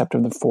concept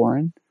of the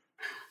foreign?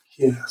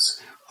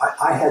 Yes.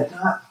 I had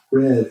not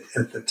read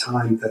at the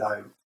time that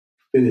I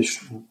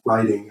finished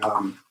writing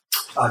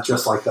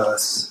Just Like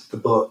Us, the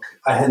book.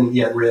 I hadn't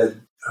yet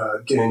read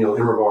Daniel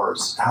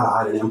Immerwahr's How to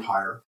Hide an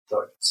Empire,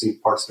 though I'd seen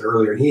parts of it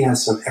earlier. And he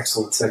has some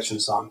excellent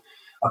sections on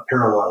a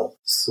parallel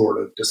sort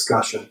of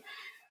discussion.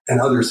 And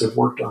others have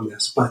worked on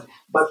this. But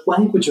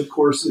language, of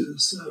course,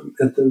 is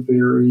at the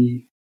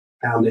very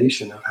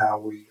foundation of how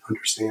we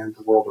understand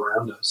the world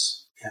around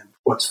us and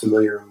what's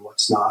familiar and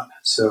what's not.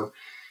 So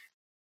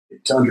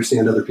to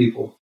understand other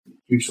people,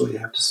 usually you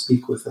have to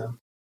speak with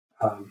them.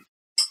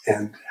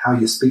 And how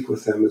you speak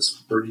with them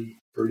is pretty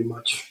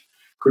much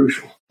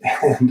crucial.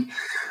 And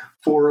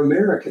for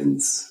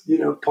Americans,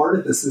 part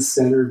of this is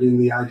centered in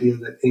the idea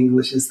that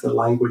English is the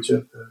language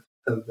of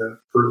the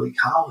early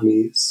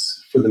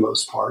colonies, for the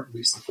most part, at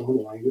least the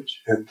formal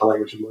language, and the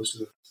language of most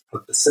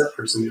of the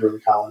settlers in the early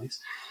colonies.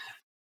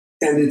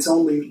 And it's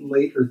only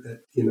later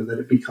that that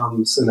it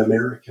becomes an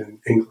American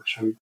English.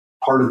 I mean,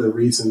 part of the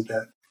reason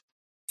that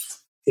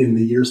in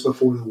the years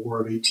before the War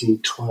of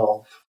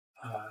 1812,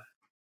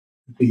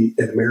 the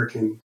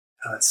American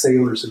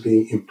sailors are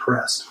being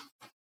impressed,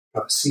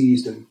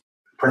 seized and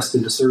pressed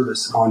into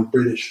service on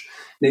British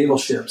naval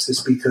ships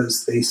is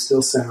because they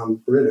still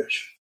sound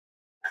British.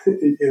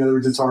 In other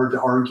words, it's hard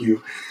to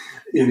argue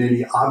in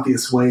any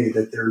obvious way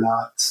that they're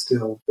not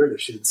still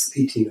British. It's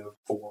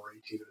 1804,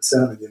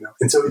 1807,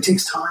 And so it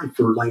takes time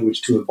for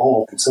language to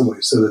evolve in some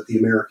ways so that the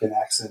American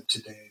accent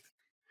today,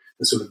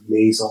 the sort of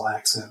nasal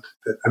accent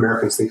that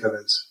Americans think of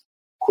as,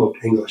 quote,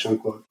 English,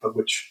 unquote, but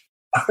which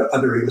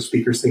other English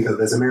speakers think of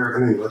as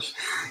American English,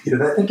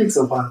 that takes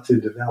a while to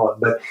develop.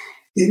 But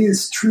it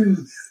is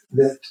true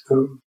that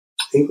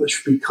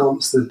English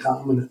becomes the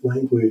dominant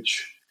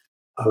language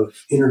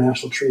of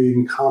international trade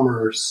and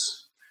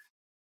commerce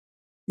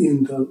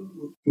in the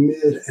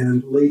mid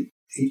and late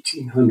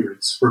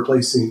 1800s,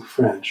 replacing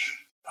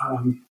French.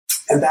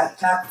 And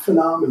that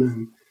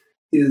phenomenon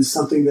is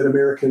something that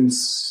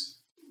Americans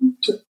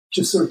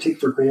just sort of take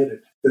for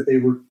granted, that they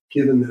were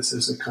given this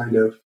as a kind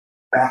of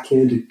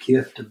backhanded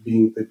gift of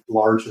being the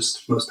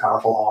largest, most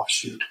powerful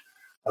offshoot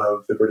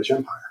of the British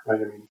Empire,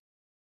 right? I mean,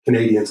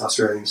 Canadians,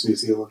 Australians, New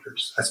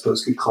Zealanders, I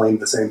suppose, could claim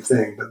the same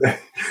thing,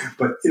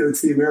 but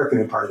it's the American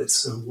empire that's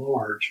so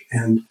large,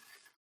 and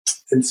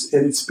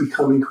it's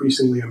become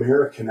increasingly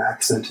American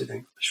accented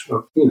English.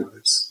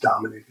 It's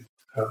dominated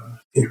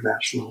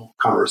international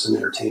commerce and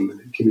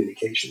entertainment and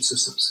communication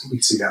systems. And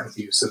we see that with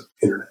the use of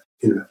internet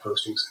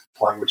postings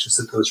and languages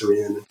that those are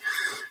in. And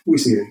we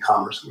see it in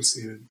commerce, we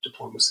see it in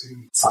diplomacy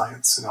and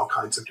science and all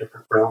kinds of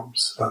different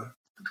realms.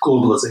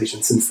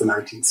 Globalization since the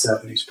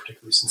 1970s,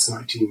 particularly since the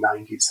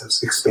 1990s,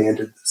 has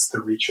expanded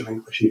the reach of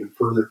English even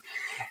further.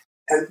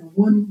 And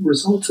one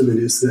result of it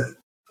is that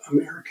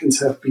Americans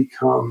have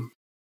become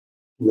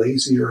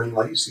lazier and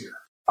lazier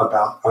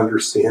about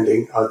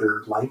understanding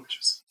other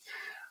languages.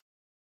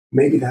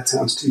 Maybe that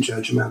sounds too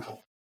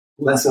judgmental.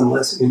 Less and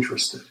less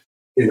interested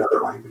in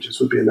other languages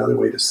would be another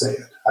way to say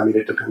it. I mean,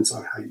 it depends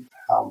on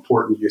how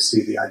important you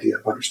see the idea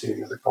of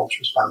understanding other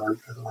cultures by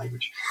learning another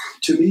language.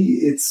 To me,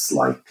 it's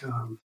like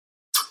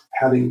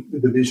having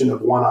the vision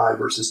of one eye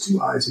versus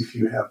two eyes. If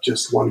you have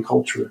just one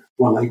culture,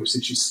 one language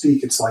that you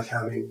speak, it's like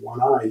having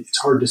one eye. It's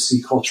hard to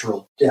see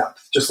cultural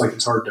depth, just like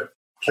it's hard to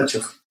catch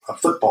a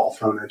football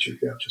thrown at you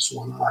if you have just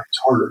one eye. It's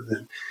harder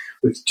than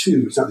with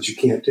two. It's not that you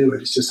can't do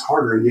it, it's just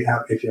harder. And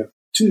if you have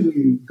two,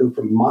 you go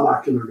from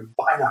monocular to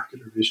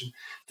binocular vision.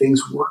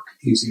 Things work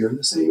easier. And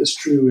the same is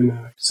true in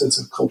a sense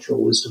of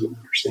cultural wisdom and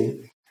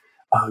understanding.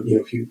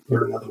 If you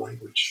learn another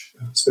language,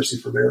 especially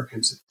for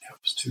Americans, it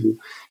helps to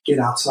get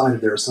outside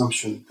of their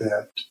assumption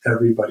that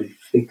everybody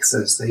thinks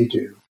as they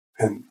do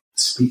and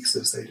speaks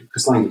as they do.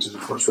 Because languages,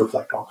 of course,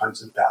 reflect all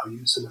kinds of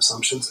values and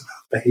assumptions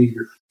about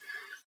behavior,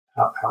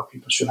 how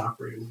people should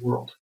operate in the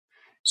world.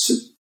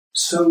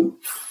 So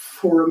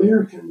for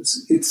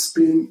Americans, it's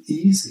been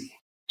easy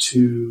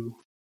to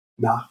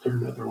not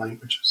learn other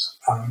languages.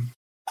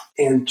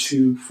 And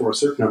for a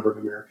certain number of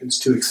Americans,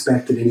 to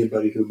expect that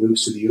anybody who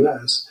moves to the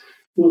U.S.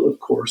 will, of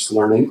course,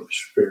 learn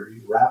English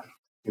very rapidly.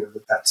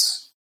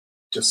 That's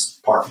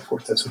just part of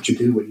course. That's what you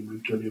do when you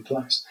move to a new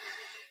place.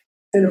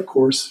 And, of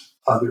course,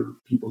 other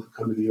people who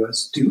come to the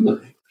U.S. do learn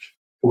English.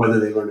 Whether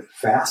they learn it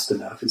fast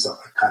enough is a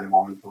kind of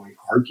ongoing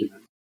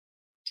argument.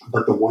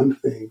 But the one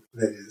thing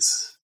that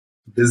is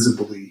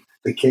visibly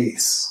the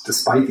case,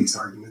 despite these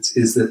arguments,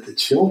 is that the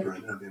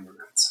children of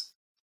immigrants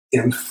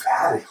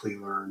emphatically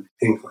learn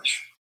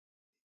English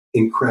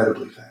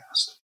incredibly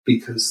fast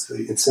because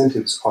the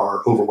incentives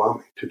are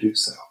overwhelming to do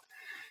so.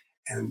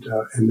 And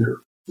they're,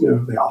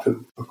 they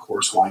often, of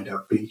course, wind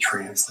up being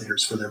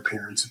translators for their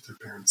parents if their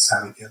parents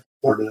haven't yet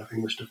learned enough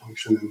English to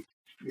function,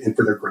 and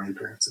for their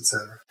grandparents, et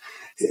cetera.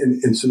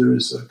 And so there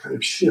is a kind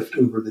of shift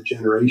over the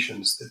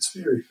generations that's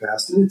very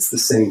fast. And it's the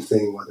same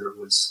thing, whether it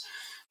was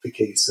the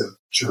case of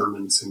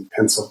Germans in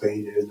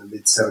Pennsylvania in the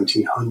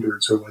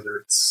mid-1700s or whether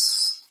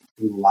it's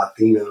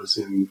Latinos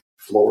in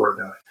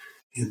Florida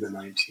in the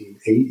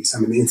 1980s. I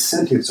mean, the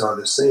incentives are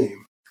the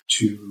same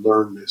to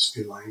learn this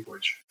new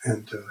language.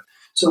 And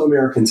so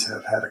Americans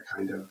have had a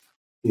kind of,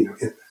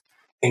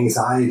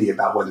 anxiety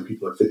about whether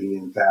people are fitting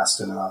in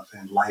fast enough,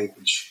 and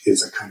language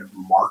is a kind of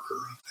marker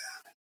of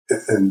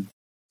that. And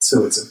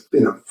so it's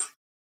been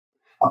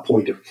a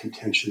point of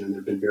contention, and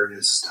there have been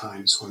various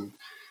times when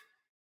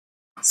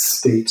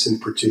states in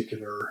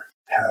particular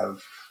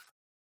have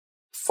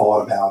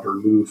thought about or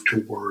moved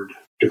toward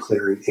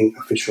declaring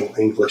official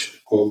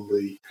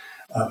English-only,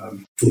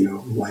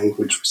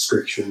 language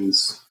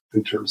restrictions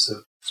in terms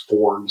of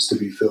forms to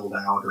be filled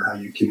out or how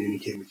you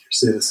communicate with your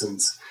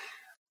citizens.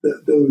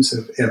 Those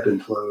have ebbed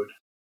and flowed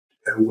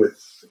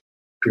with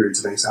periods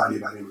of anxiety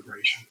about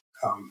immigration.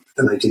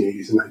 The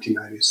 1980s and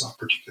 1990s saw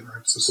particular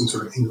emphasis on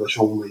sort of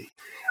English-only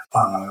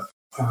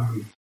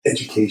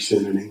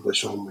education and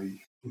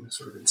English-only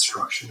sort of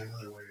instruction in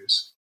other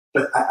ways.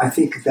 But I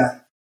think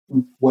that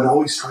what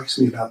always strikes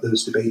me about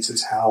those debates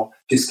is how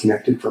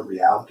disconnected from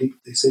reality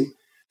they seem,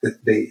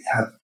 that they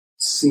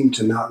seem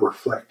to not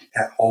reflect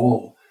at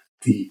all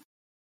the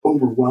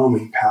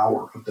overwhelming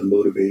power of the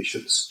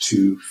motivations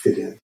to fit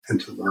in and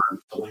to learn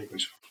the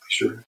language of a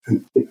place you're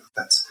in. And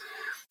that's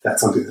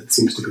something that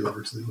seems to be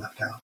largely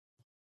left out.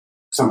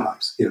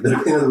 Sometimes, in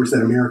other words,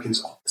 that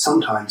Americans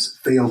sometimes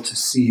fail to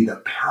see the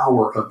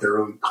power of their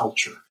own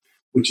culture,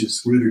 which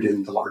is rooted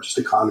in the largest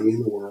economy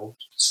in the world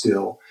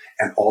still,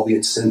 and all the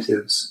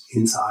incentives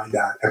inside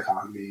that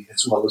economy,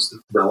 as well as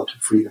the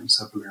relative freedoms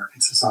of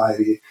American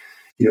society,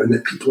 and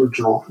that people are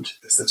drawn to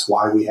this. That's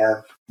why we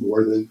have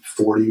more than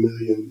 40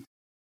 million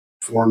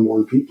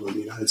foreign-born people in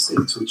the United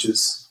States, which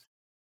is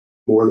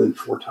more than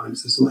 4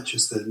 times as much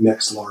as the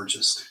next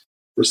largest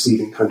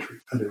receiving country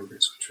of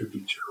immigrants, which would be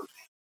Germany.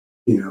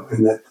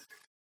 And that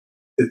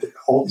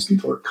all these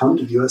people are come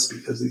to the U.S.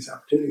 because of these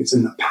opportunities,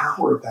 and the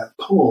power of that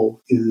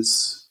pull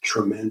is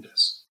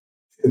tremendous.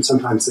 And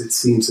sometimes it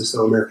seems as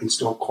though Americans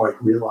don't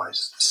quite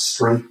realize the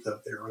strength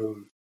of their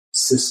own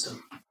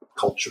system,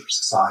 culture,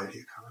 society,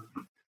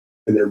 economy,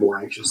 and they're more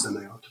anxious than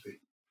they ought to be,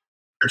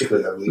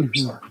 particularly our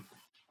leaders are.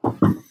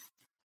 Mm-hmm.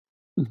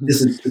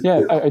 This is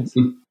go ahead.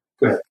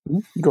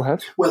 Go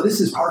ahead. Well, this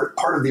is part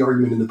of the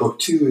argument in the book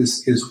too.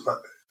 Is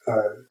what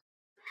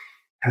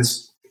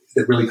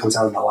that really comes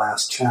out in the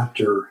last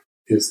chapter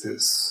is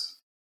this,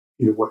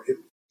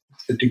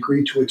 the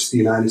degree to which the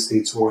United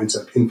States winds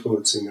up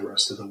influencing the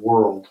rest of the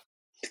world,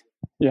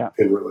 in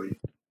really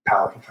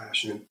powerful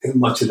fashion, and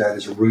much of that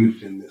is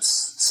rooted in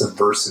this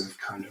subversive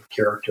kind of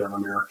character of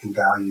American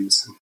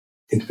values and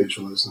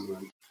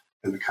individualism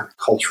and the kind of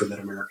culture that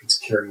Americans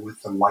carry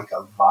with them, like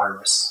a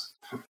virus,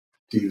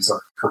 to use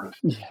our current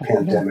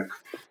pandemic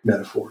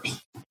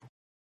metaphors.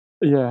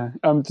 Yeah.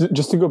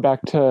 Just to go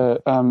back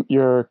to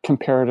your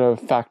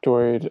comparative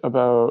factoid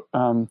about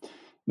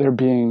there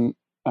being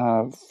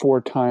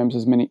 4 times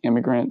as many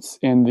immigrants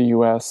in the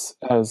U.S.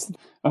 as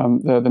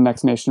the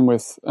next nation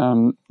with,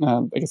 I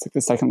guess, like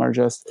the second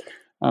largest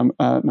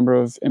number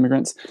of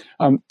immigrants.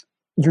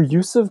 Your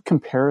use of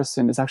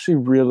comparison is actually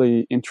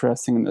really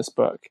interesting in this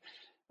book.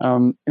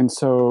 And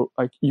so,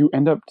 like, you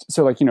end up,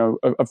 so, like,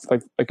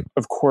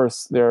 of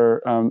course,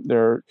 there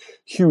are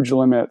huge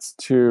limits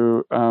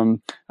to,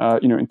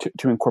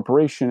 to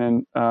incorporation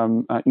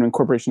and,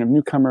 incorporation of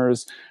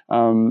newcomers.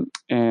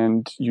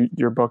 And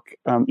your book,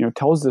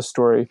 tells this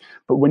story.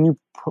 But when you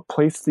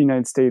place the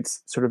United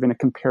States sort of in a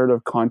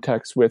comparative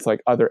context with,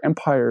 like, other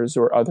empires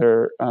or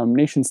other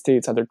nation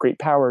states, other great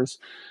powers,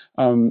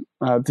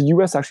 the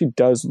U.S. actually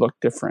does look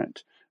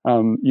different.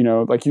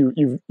 Like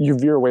you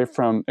veer away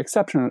from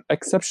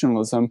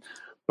exceptionalism,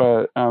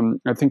 but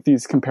I think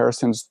these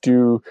comparisons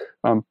do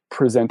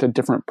present a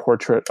different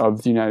portrait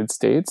of the United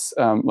States.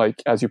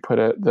 Like, as you put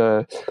it,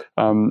 the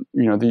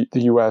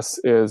U.S.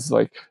 is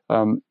like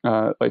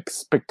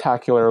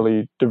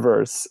spectacularly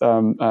diverse.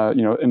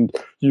 And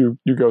you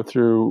go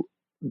through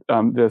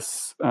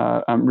this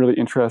really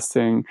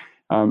interesting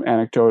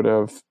anecdote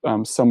of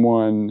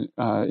someone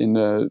in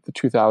the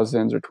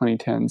 2000s or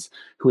 2010s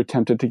who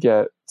attempted to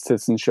get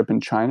citizenship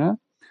in China.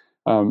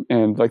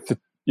 And like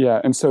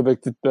and so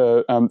like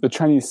the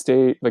Chinese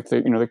state, like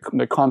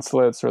the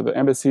consulates or the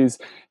embassies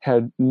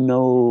had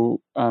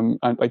no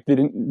like they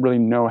didn't really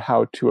know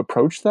how to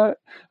approach that.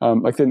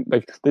 They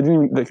didn't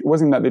even, like, it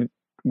wasn't that they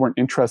weren't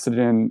interested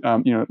in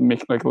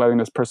letting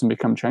this person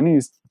become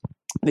Chinese.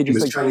 They just,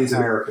 he was Chinese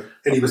American,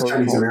 and he was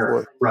Chinese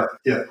American, right?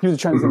 Yeah, he was a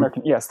Chinese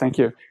American. Yes, thank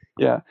you.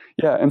 Yeah.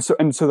 And so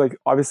like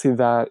obviously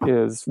that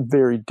is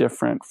very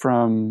different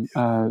from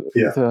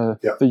the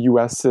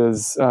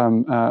U.S.'s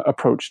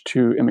approach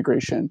to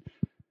immigration.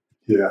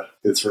 Yeah,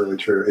 it's really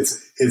true. It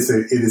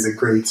is a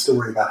great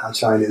story about how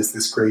China is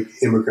this great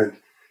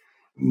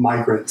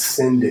migrant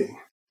sending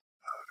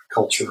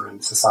culture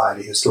and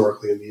society.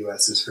 Historically, in the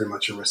U.S. is very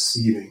much a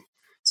receiving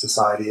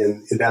society,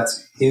 and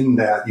that's in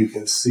that you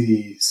can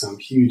see some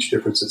huge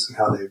differences in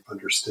how they've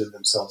understood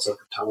themselves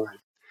over time.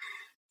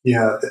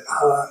 Yeah,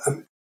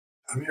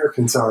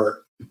 Americans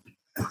are.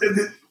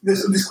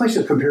 This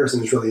question of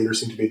comparison is really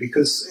interesting to me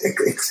because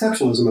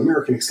exceptionalism,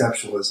 American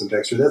exceptionalism,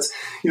 Dexter, that's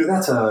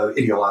an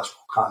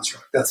ideological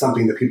construct. That's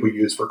something that people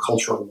use for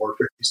cultural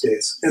warfare these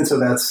days, and so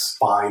that's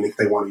fine if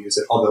they want to use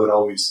it.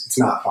 Although it's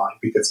not fine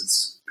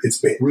because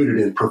it's rooted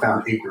in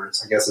profound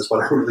ignorance, I guess is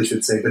what I really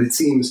should say. But it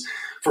seems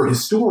for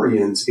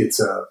historians, it's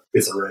a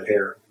red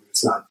herring.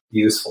 It's not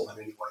useful in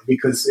any way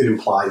because it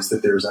implies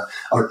that there's a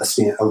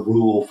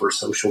rule for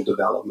social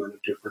development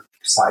of different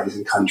societies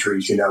and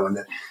countries, and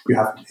that you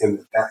have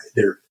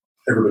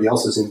everybody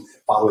else is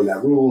following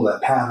that rule,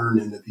 that pattern,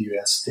 and that the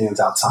U.S.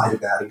 stands outside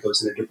of that and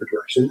goes in a different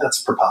direction.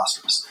 That's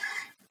preposterous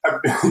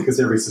because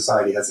every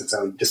society has its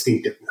own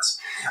distinctiveness.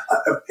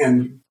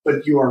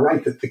 But you are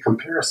right that the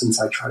comparisons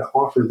I try to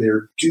offer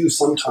there do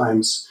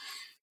sometimes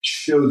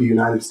show the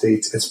United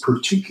States as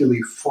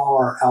particularly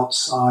far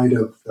outside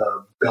of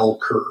the bell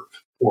curve,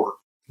 or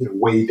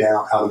way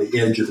down out on the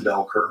edge of the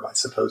bell curve, I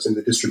suppose, in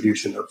the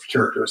distribution of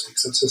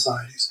characteristics of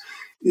societies.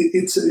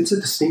 It's a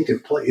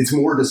distinctive place. It's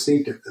more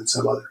distinctive than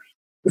some others,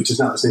 which is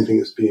not the same thing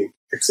as being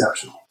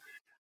exceptional.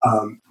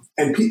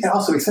 And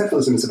also,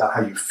 exceptionalism is about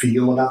how you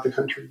feel about the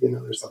country.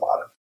 There's a lot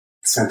of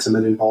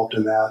sentiment involved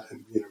in that,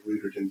 and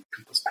rooted in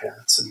people's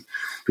parents and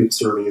people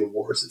serving in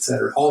wars, et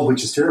cetera. All of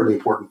which is terribly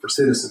important for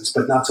citizens,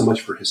 but not so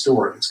much for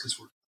historians because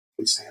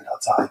we stand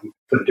outside and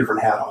put a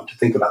different hat on to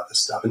think about this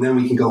stuff, and then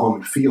we can go home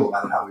and feel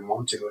about it how we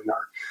want to in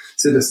our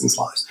citizens'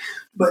 lives.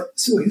 But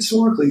so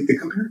historically, the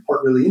comparative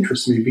part really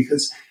interests me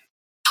because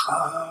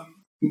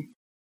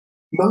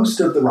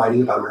most of the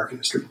writing about American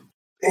history,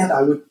 and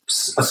I would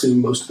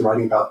assume most of the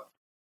writing about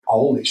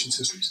all nations'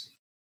 histories,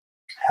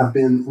 have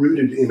been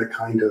rooted in a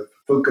kind of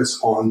focus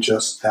on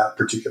just that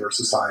particular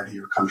society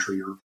or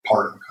country or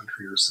part of a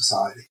country or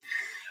society.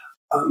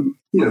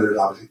 There's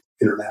obviously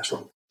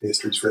international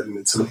histories written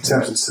and some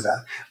exceptions to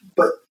that,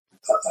 but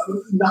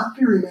not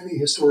very many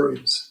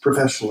historians,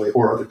 professionally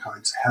or other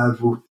kinds,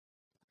 have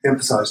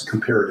emphasized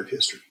comparative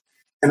history.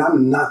 And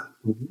I'm not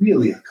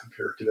really a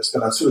comparativist,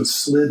 but I've sort of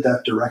slid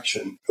that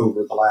direction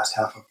over the last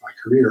half of my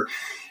career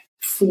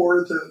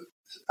for the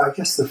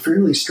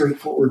fairly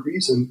straightforward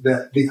reason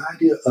that the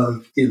idea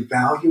of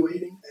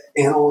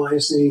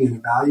analyzing and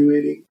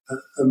evaluating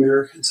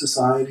American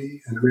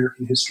society and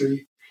American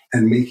history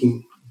and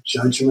making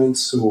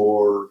judgments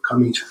or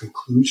coming to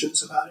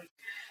conclusions about it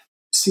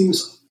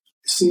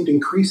seemed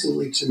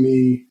increasingly to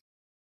me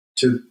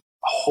to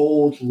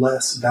hold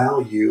less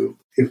value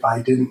if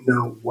I didn't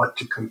know what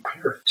to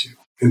compare it to.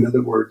 In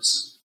other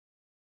words,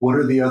 what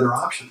are the other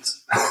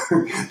options?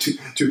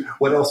 to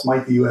what else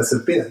might the U.S.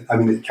 have been? I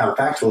mean, the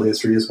counterfactual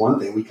history is one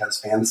thing. We kind of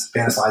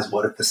fantasize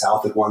what if the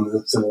South had won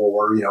the Civil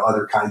War,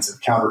 other kinds of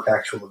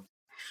counterfactual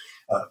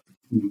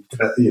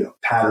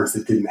patterns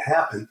that didn't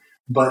happen.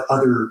 But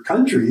other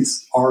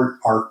countries are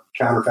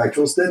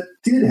counterfactuals that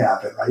did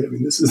happen, right? I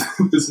mean, this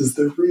is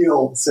the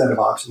real set of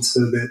options, so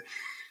that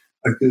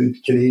a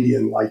good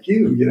Canadian like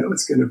you,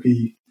 is going to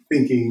be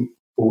thinking,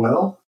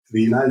 well,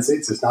 the United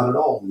States is not at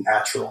all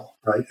natural,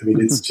 right? I mean,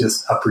 it's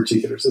just a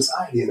particular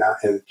society, and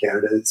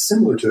Canada is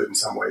similar to it in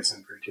some ways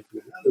and very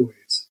different in other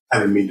ways. I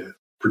didn't mean to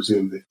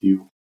presume that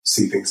you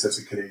see things as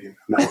a Canadian.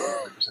 I'm not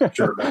 100%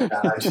 sure about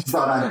that. I just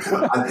thought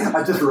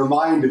I'd just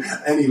remind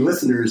any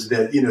listeners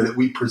that, that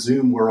we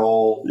presume we're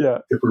all,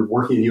 if we're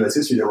working in U.S.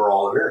 history, that we're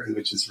all American,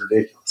 which is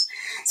ridiculous.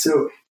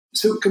 So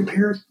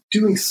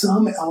doing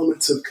some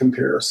elements of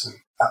comparison,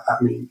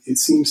 I mean, it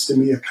seems to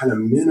me a kind of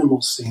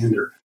minimal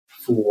standard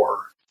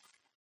for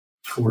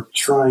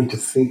trying to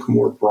think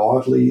more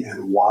broadly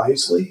and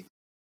wisely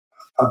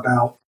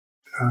about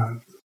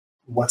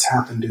what's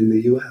happened in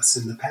the U.S.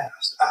 in the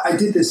past. I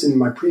did this in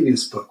my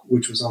previous book,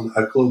 which was on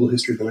a global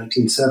history of the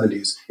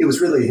 1970s. It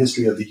was really a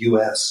history of the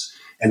U.S.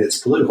 and its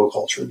political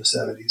culture in the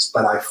 70s,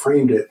 but I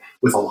framed it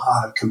with a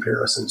lot of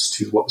comparisons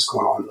to what was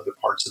going on in other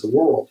parts of the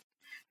world,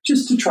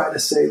 just to try to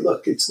say,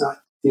 look, it's not,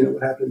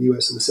 what happened in the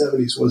U.S. in the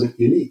 70s wasn't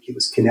unique. It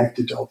was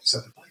connected to all these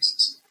other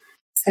places.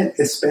 And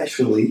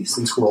especially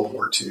since World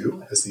War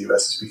II, as the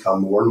U.S. has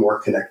become more and more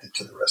connected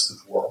to the rest of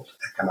the world,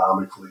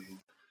 economically,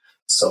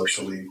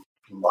 socially,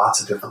 in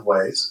lots of different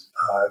ways.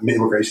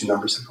 Immigration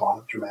numbers have gone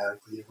up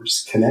dramatically. We're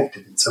just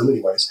connected in so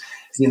many ways.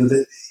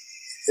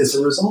 as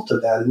a result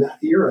of that, in that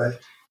era,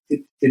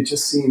 it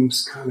just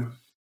seems kind of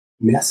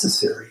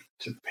necessary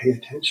to pay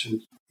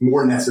attention,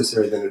 more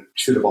necessary than it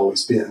should have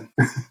always been,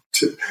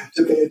 to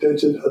pay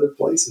attention to other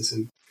places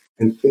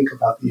and think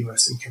about the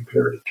U.S. in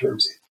comparative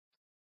terms.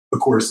 Of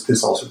course,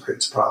 this also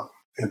creates a problem,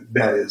 and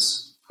that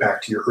is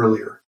back to your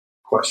earlier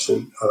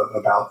question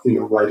about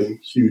writing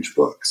huge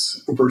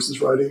books versus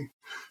writing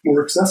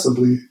more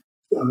accessibly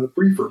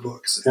briefer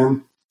books.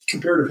 And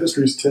comparative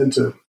histories tend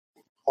to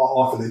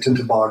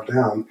bog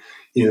down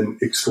in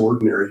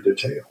extraordinary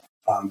detail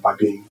by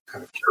being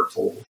kind of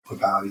careful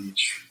about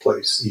each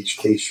place, each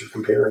case you're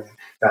comparing.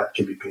 That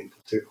can be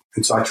painful too.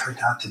 And so I try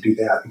not to do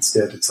that.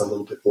 Instead, it's a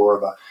little bit more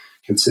of a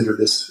consider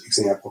this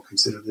example.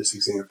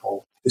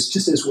 It's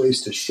just as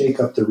ways to shake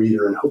up the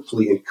reader and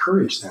hopefully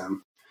encourage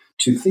them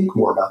to think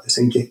more about this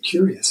and get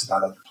curious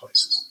about other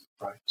places,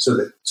 right? So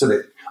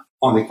that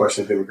on the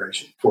question of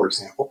immigration, for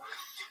example,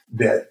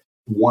 that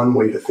one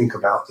way to think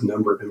about the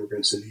number of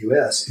immigrants in the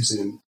U.S. is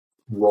in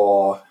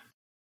raw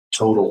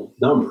total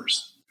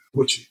numbers,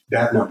 which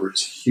that number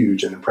is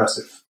huge and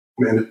impressive.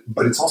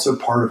 But it's also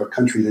part of a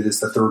country that is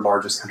the third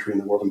largest country in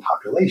the world in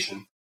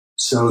population.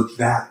 So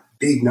that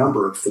big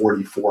number of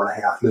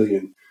 44.5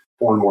 million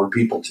foreign-born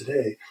people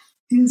today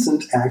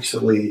isn't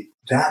actually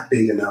that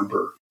big a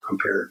number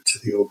compared to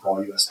the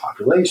overall U.S.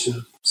 population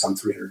of some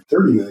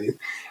 330 million,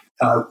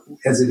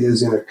 as it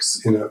is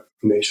in a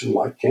nation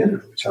like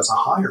Canada, which has a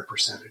higher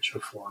percentage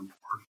of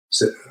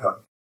foreign-born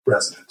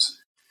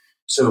residents.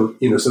 So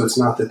it's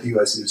not that the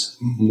U.S. is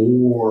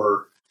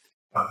more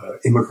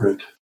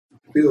immigrant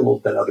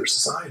filled than other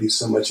societies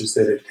so much as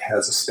that it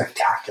has a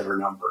spectacular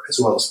number, as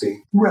well as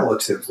being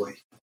relatively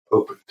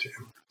open to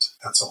immigrants.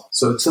 That's all.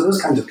 So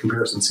those kinds of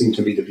comparisons seem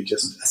to me to be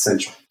just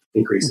essential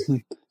increasingly.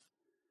 Mm-hmm.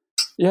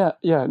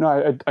 Yeah.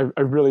 No,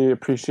 I really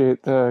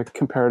appreciate the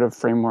comparative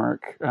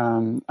framework.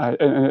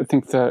 I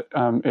think that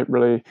it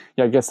really,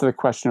 gets to the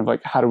question of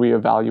like, how do we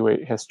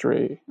evaluate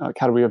history? Like,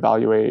 how do we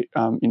evaluate,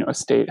 a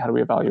state? How do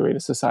we evaluate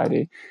a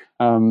society?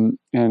 And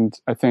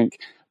I think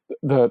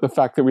the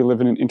fact that we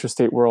live in an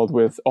interstate world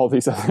with all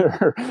these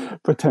other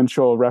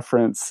potential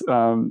reference,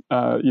 I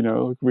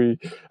think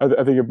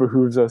it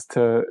behooves us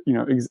to,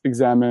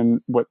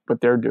 examine what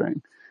they're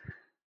doing.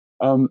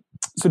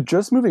 So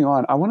just moving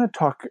on, I want to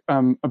talk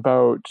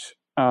about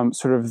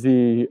sort of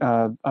the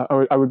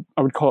I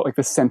would call it like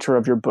the center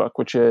of your book,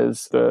 which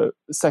is the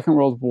Second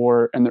World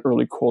War and the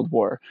early Cold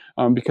War,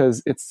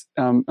 because it's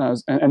and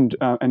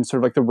sort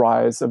of like the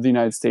rise of the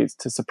United States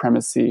to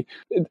supremacy.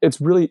 It's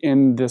really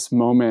in this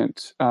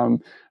moment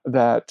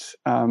that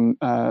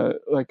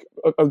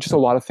just a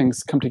lot of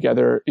things come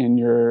together in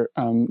your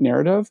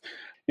narrative.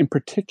 In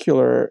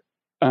particular,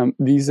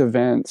 these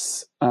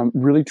events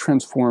really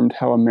transformed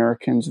how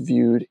Americans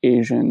viewed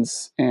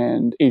Asians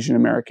and Asian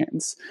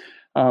Americans.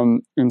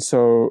 And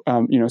so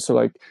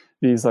like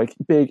these like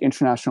big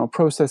international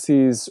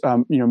processes,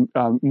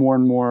 more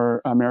and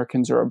more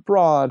Americans are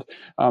abroad.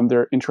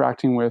 They're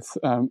interacting with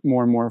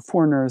more and more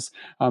foreigners.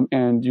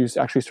 And you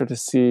actually start to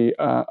see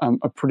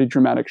a pretty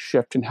dramatic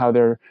shift in how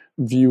they're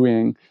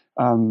viewing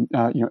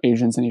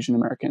Asians and Asian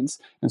Americans.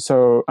 And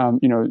so,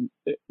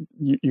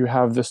 you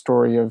have the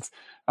story of,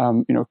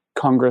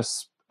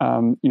 Congress,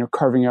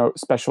 carving out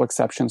special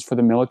exceptions for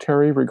the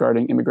military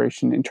regarding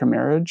immigration,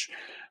 intermarriage.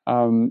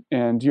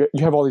 And you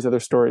have all these other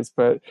stories,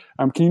 but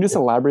can you just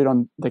elaborate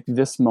on like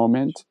this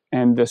moment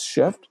and this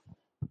shift?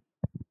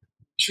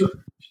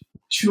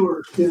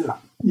 Sure. Yeah.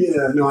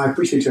 No, I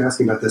appreciate you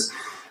asking about this.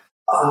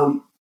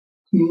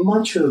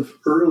 Much of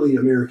early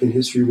American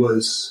history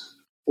was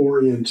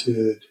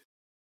oriented,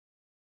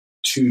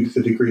 to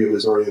the degree it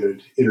was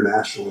oriented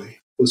internationally,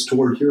 was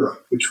toward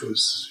Europe, which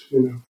was,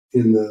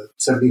 in the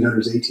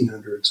 1700s,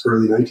 1800s,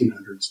 early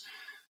 1900s.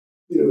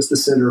 It was the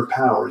center of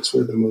power. It's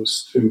where the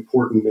most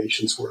important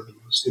nations were, the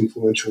most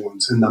influential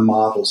ones, and the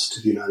models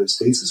to the United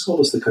States, as well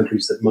as the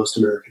countries that most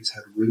Americans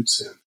had roots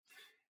in.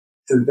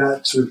 And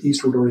that sort of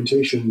eastward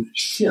orientation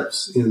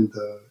shifts in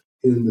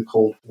the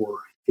Cold War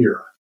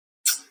era.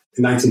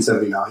 In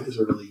 1979 is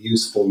a really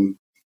useful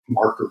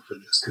marker for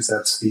this, because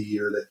that's the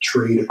year that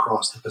trade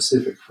across the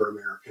Pacific for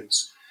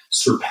Americans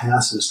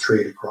surpasses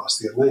trade across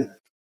the Atlantic.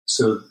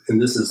 So,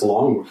 and this is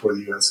long before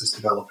the U.S. is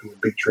developing a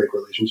big trade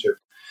relationship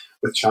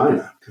with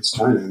China, because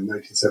China in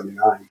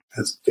 1979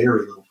 has very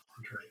little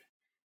foreign trade.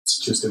 It's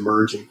just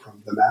emerging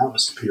from the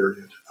Maoist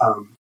period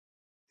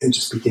and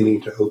just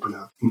beginning to open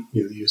up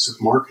the use of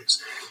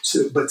markets.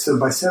 So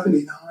by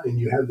 79,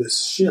 you have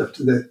this shift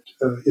that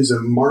is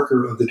a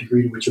marker of the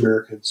degree to which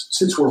Americans,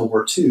 since World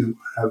War II,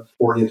 have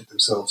oriented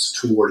themselves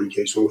toward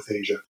engagement with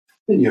Asia.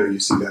 And, you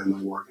see that in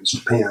the war against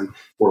Japan,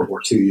 World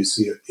War II. You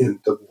see it in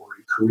the war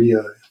in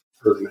Korea,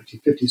 early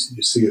 1950s, and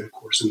you see it, of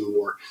course, in the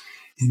war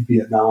in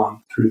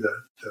Vietnam through the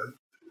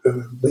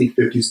late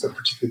 50s, but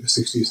particularly the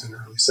 60s and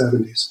early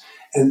 70s.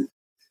 And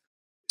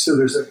so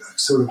there's a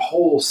sort of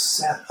whole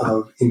set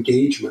of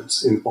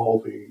engagements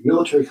involving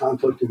military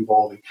conflict,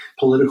 involving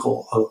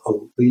political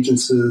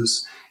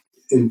allegiances,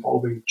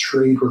 involving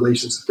trade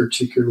relations,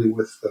 particularly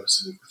with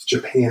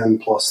Japan,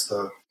 plus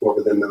what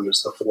were then known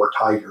as the Four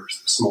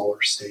Tigers, the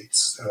smaller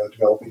states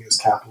developing as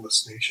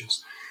capitalist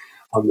nations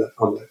on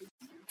the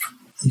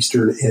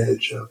eastern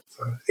edge of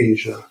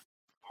Asia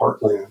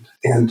heartland.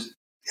 And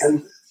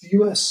the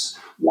U.S.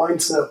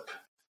 winds up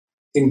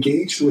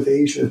engaged with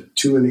Asia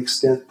to an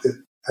extent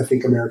that I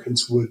think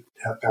Americans would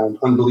have found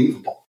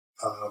unbelievable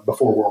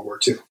before World War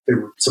II. They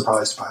were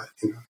surprised by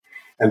it,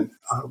 And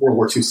World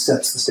War II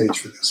sets the stage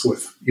for this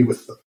with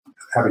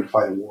having to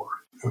fight a war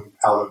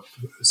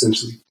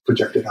essentially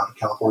projected out of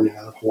California,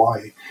 out of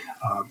Hawaii,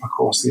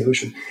 across the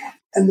ocean.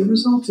 And the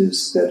result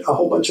is that a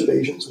whole bunch of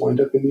Asians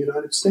wind up in the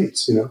United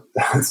States.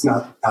 That's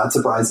not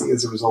surprising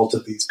as a result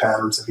of these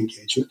patterns of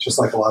engagement, just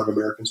like a lot of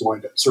Americans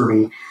wind up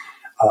serving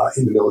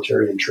in the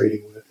military and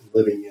trading with and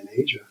living in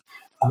Asia.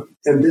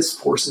 And this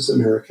forces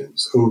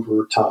Americans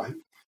over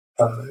time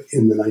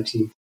in the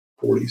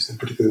 1940s and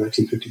particularly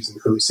the 1950s and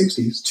early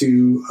 60s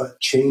to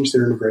change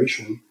their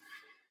immigration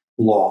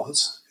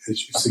laws,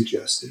 as you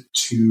suggested,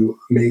 to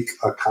make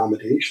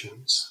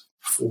accommodations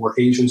for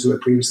Asians who had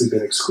previously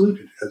been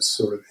excluded as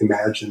sort of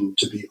imagined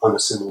to be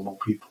unassimilable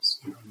peoples.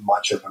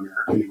 Much of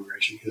American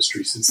immigration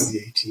history since the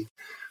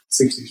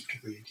 1860s,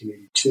 particularly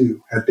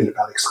 1882, had been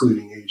about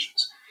excluding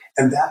Asians.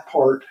 And that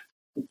part,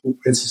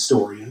 as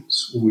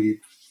historians,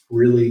 we've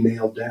really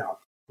nailed down.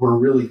 We're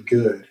really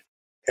good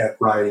at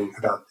writing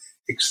about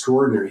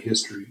extraordinary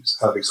histories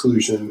of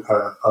exclusion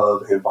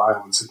and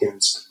violence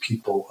against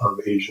people of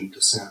Asian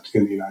descent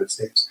in the United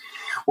States.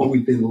 What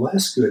we've been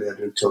less good at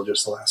until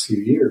just the last few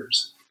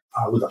years,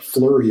 with a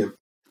flurry of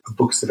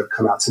books that have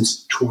come out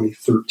since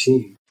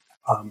 2013,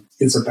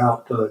 is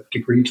about the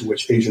degree to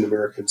which Asian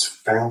Americans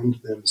found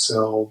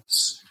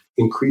themselves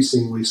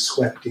increasingly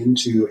swept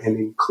into and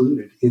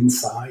included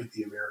inside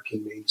the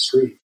American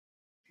mainstream.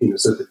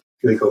 So that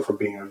they go from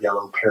being a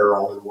yellow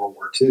peril in World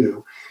War II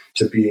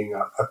to being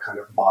a kind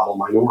of model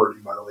minority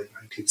by the late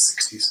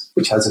 1960s,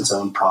 which has its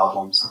own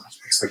problems and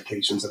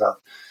expectations about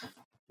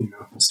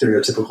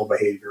stereotypical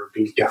behavior of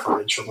being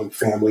deferential and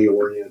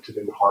family-oriented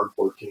and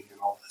hardworking and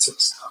all that sort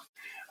of stuff.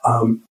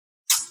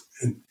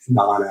 And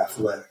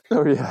non-athletic.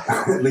 Oh, yeah.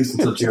 At least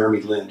until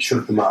Jeremy Lin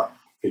shook them up,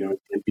 in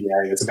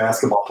NBA as a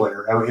basketball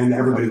player. And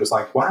everybody was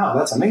like, wow,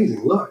 that's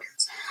amazing. Look,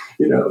 it's,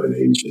 an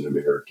Asian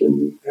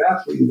American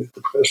athlete at the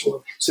professional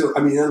level. So,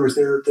 in other words,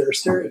 there are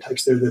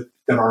stereotypes there that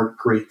aren't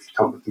great that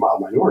come with the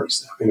mild minority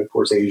stuff. And of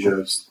course, Asia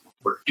is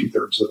where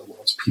 2/3 of the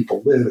world's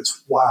people live.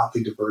 It's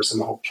wildly diverse,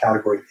 and the whole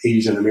category of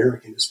Asian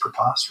American is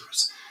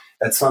preposterous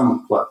at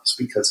some levels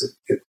because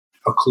it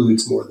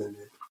occludes more than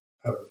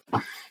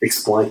it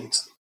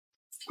explains.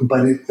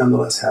 But it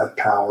nonetheless had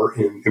power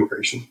in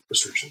immigration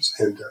restrictions,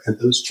 and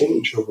those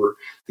changed over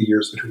the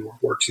years between World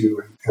War II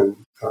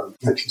and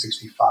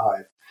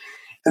 1965.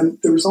 And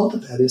the result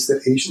of that is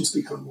that Asians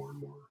become more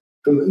and more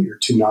familiar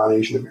to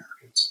non-Asian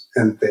Americans,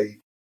 and they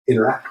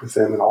interact with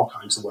them in all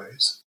kinds of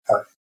ways,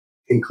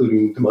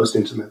 including the most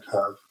intimate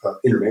of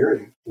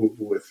intermarrying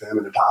with them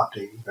and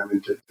adopting them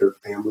into their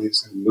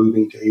families and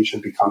moving to Asia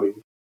and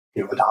becoming,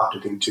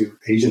 adopted into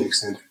Asian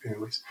extended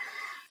families.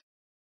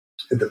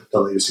 The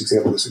latest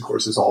example of this, of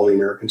course, is all the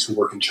Americans who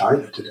work in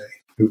China today,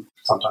 who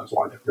sometimes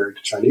wind up married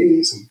to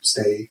Chinese and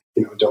stay,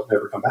 don't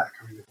never come back.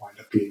 They wind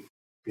up being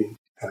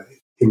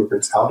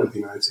immigrants out of the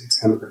United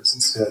States, immigrants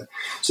instead.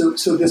 So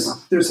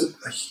there's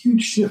a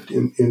huge shift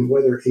in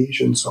whether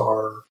Asians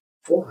are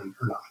foreign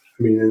or not.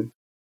 And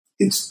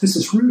this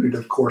is rooted,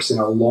 of course, in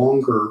a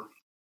longer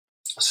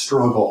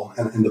struggle,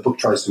 and the book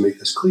tries to make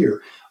this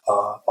clear,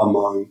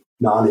 among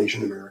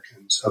non-Asian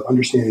Americans, of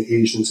understanding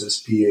Asians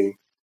as being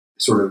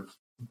sort of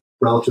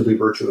relatively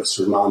virtuous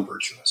or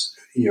non-virtuous.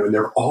 And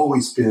there have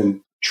always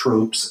been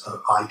tropes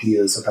of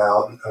ideas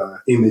about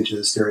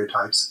images,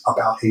 stereotypes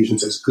about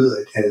Asians as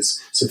good, as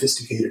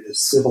sophisticated, as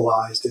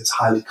civilized, as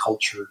highly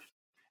cultured,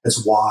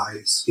 as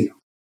wise,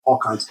 all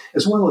kinds,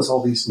 as well as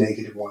all these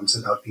negative ones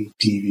about being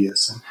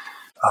devious and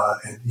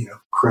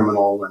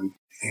criminal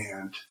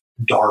and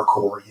dark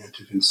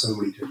oriented in so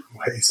many different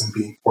ways and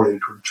being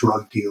oriented toward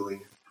drug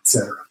dealing,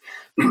 etc.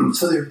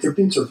 So there have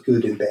been sort of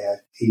good and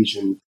bad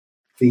Asian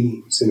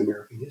themes in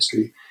American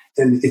history,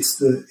 and it's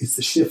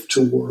the shift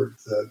toward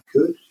the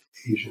good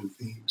Asian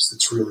themes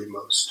that's really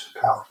most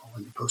powerful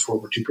in the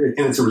post-World War II period,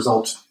 and it's a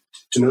result,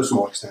 to no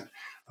small extent,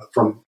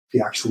 from the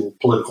actual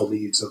political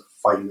needs of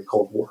fighting the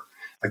Cold War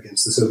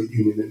against the Soviet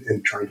Union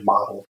and trying to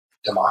modeling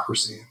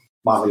democracy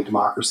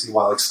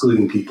while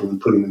excluding people and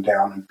putting them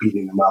down and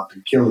beating them up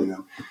and killing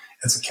them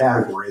as a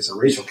category, as a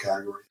racial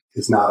category,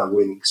 is not a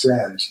winning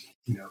strategy,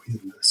 in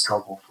the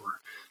struggle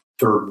for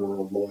third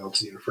world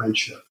loyalty and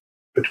friendship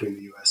between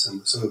the U.S. and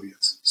the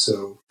Soviets.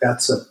 So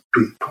that's a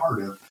big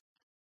part of,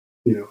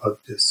 of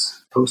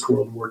this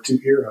post-World War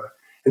II era.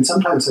 And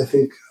sometimes I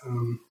think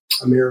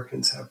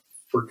Americans have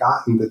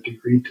forgotten the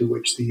degree to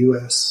which the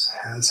U.S.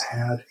 has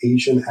had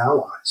Asian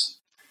allies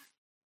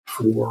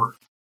for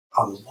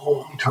a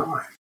long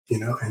time,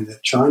 and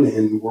that China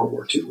in World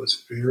War II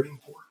was very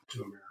important to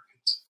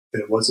Americans.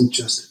 That it wasn't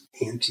just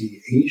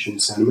anti-Asian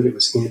sentiment, it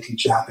was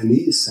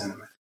anti-Japanese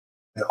sentiment.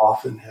 that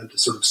often had to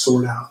sort of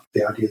sort out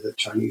the idea that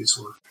Chinese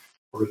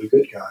were the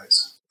good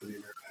guys for the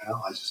American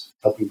allies,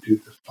 helping do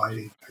the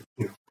fighting,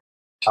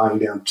 tying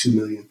down 2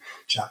 million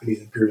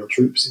Japanese imperial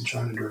troops in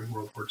China during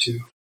World War II.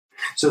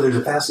 So there's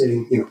a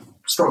fascinating,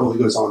 struggle that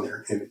goes on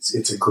there, and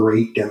it's a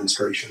great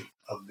demonstration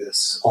of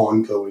this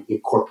ongoing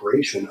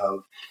incorporation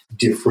of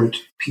different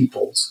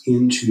peoples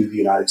into the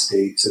United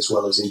States, as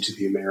well as into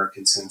the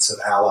American sense of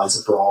allies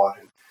abroad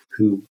and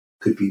who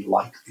could be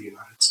like the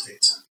United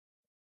States.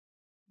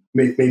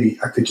 Maybe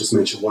I could just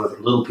mention one other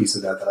little piece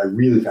of that I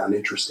really found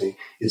interesting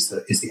is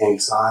the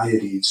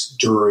anxieties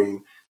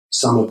during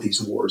some of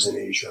these wars in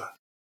Asia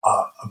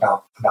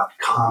about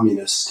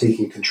communists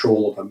taking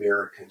control of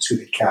Americans who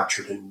they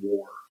captured in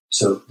war.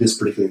 So this,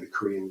 particularly in the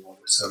Korean War,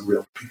 was a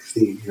real big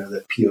theme,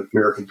 that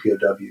American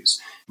POWs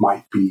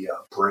might be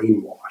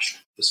brainwashed.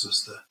 This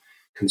was the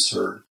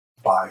concern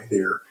by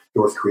their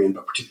North Korean,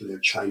 but particularly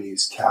their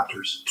Chinese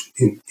captors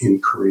in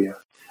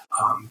Korea,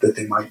 that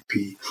they might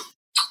be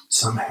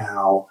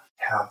somehow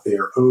have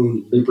their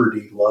own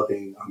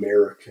liberty-loving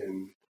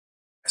American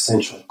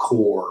essential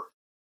core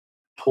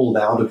pulled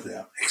out of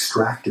them,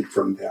 extracted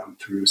from them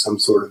through some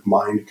sort of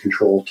mind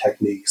control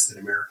techniques that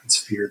Americans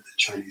feared that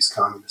Chinese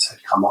communists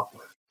had come up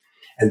with.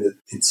 And that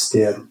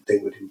instead they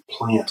would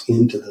implant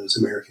into those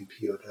American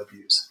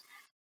POWs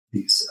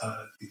these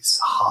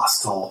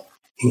hostile,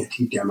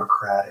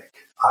 anti-democratic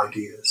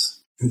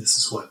ideas. And this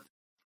is what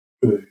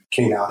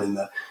came out in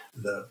the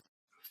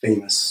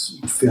famous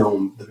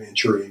film, The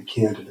Manchurian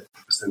Candidate,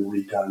 that was then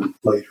redone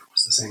later,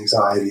 was this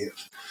anxiety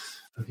of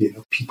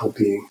people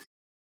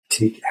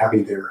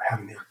having their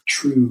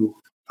true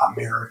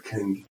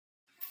American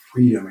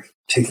freedom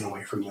taken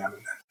away from them,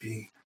 and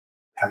then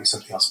having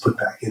something else put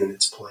back in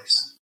its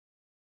place.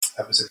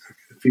 That was a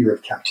fear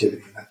of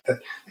captivity, and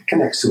that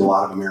connects to a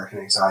lot of American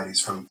anxieties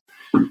from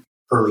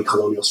early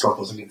colonial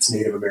struggles against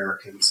Native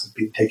Americans,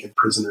 being taken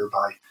prisoner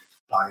by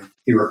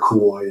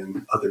Iroquois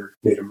and other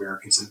Native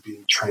Americans, and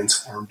being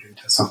transformed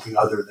into something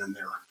other than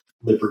their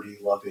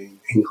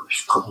liberty-loving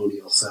English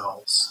colonial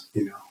selves.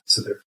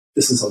 So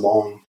this is a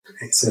long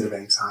set of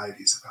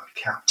anxieties about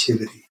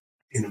captivity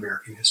in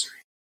American history.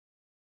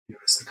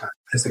 It's the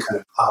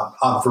kind of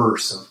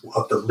obverse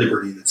of the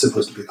liberty that's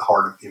supposed to be the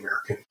heart of the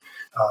American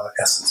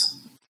essence.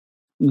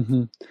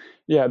 Mm-hmm.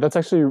 Yeah, that's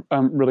actually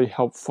really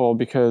helpful,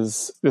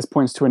 because this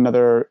points to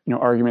another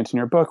argument in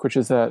your book, which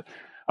is that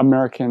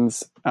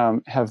Americans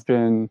have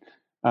been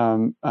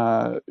like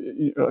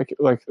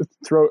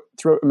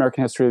throughout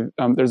American history,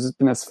 there's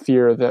been this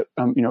fear that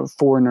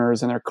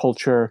foreigners and their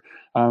culture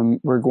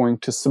were going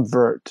to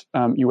subvert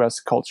U.S.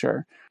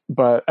 culture.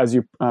 But as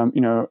you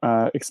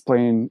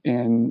explain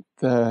in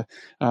the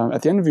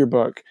at the end of your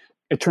book,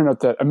 it turned out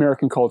that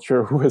American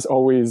culture was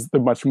always the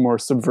much more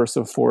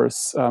subversive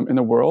force in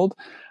the world.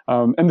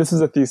 And this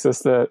is a thesis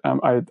that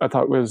I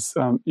thought was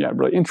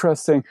really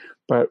interesting,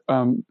 but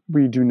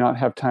we do not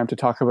have time to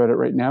talk about it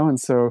right now. And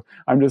so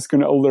I'm just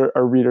going to alert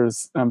our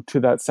readers to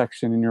that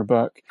section in your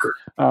book.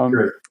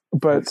 Great.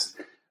 But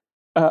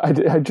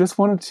I just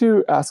wanted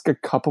to ask a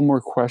couple more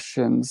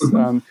questions.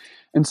 Mm-hmm.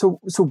 And so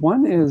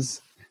one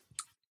is,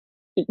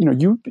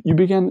 you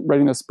began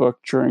writing this book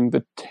during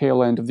the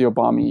tail end of the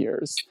Obama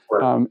years,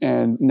 right.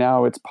 And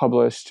now it's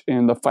published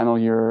in the final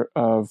year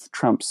of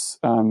Trump's,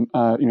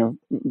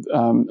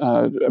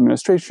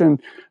 administration.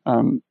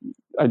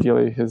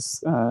 Ideally,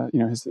 his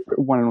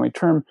one and only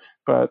term,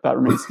 but that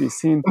remains to be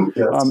seen.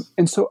 Yes.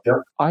 And so,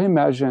 I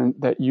imagine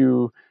that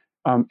you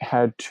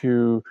had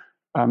to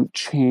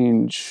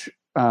change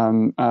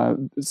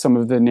some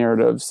of the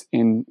narratives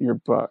in your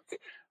book.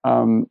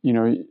 Can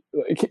you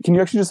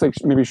actually just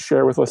maybe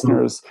share with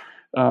listeners,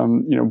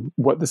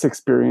 what this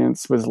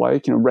experience was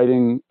like,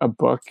 writing a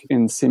book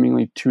in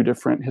seemingly two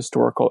different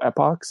historical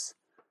epochs?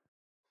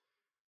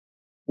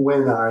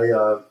 When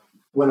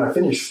I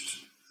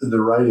finished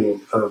the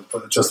writing of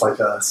Just Like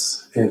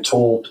Us and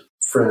told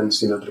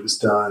friends, that it was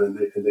done, and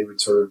they would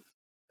sort of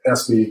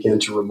ask me again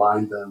to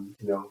remind them,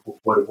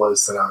 what it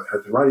was that I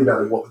had been writing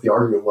about and what the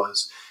argument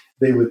was,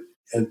 they would,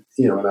 and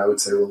I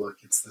would say, well, look,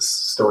 it's this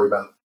story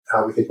about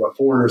how we think about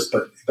foreigners,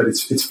 but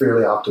it's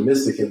fairly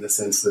optimistic in the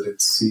sense that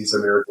it sees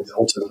Americans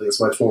ultimately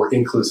as much more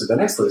inclusive than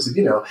exclusive,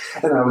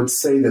 And I would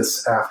say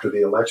this after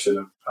the election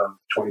of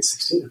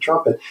 2016 of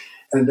Trump,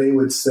 and they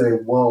would say,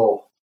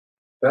 well,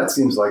 that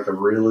seems like a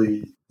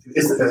really,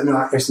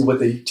 actually what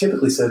they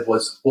typically said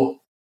was,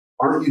 well,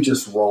 aren't you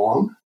just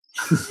wrong?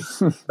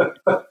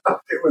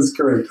 It was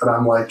great. And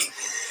I'm like,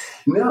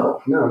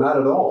 no, not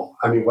at all.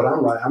 I mean, what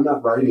I'm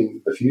not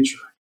writing the future.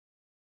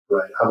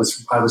 Right. I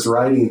was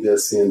writing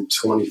this in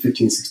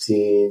 2015,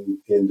 16,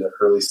 into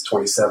early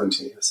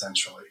 2017,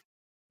 essentially,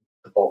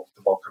 the bulk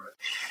of it.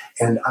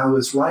 And I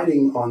was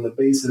writing on the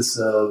basis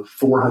of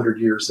 400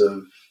 years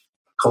of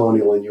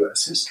colonial and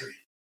U.S. history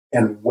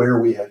and where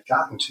we had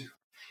gotten to.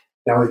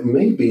 Now, it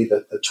may be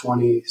that the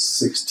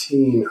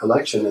 2016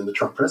 election and the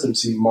Trump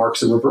presidency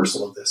marks a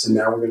reversal of this, and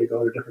now we're going to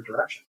go in a different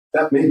direction.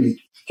 That may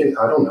be,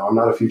 I don't know, I'm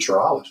not a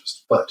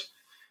futurologist, but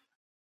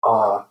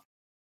I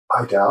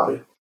doubt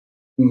it.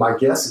 My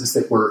guess is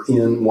that we're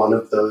in one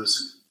of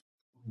those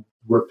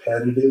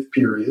repetitive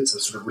periods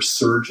of sort of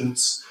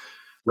resurgence,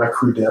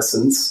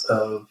 recrudescence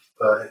of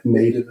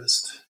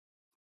nativist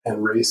and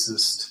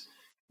racist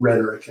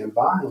rhetoric and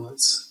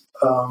violence,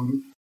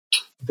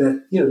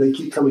 that, they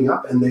keep coming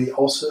up, and they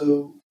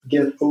also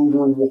get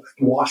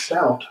washed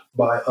out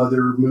by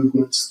other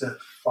movements that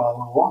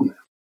follow on them.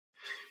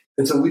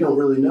 And so we don't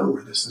really know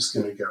where this is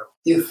going to go.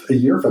 If a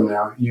year from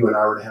now, you and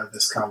I were to have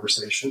this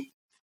conversation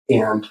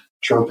and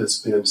Trump has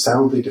been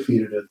soundly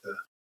defeated at the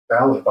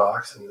ballot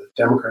box and the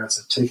Democrats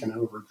have taken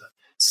over the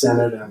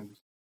Senate and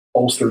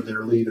bolstered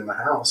their lead in the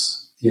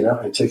House,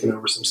 and taken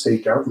over some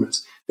state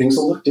governments, things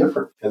will look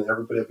different. And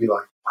everybody will be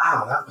like,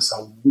 wow, that was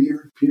a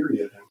weird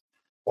period. And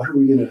what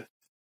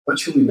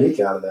should we make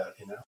out of that?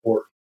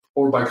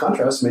 Or by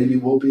contrast, maybe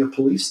we'll be a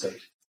police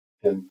state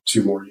in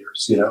 2 more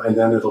years, and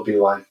then it'll be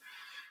like,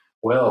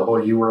 well,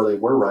 boy, you really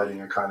were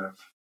writing a kind of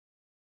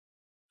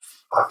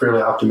a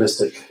fairly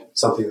optimistic,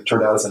 something that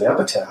turned out as an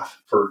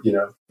epitaph for,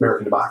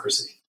 American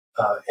democracy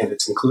and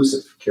its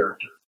inclusive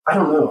character. I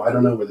don't know. I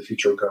don't know where the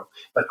future will go.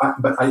 But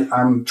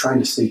I'm trying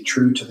to stay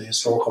true to the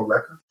historical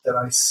record that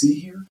I see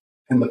here.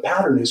 And the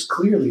pattern is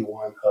clearly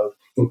one of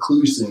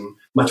inclusion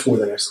much more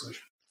than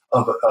exclusion,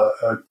 of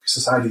a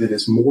society that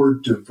is more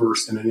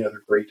diverse than any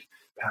other great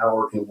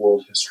power in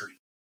world history,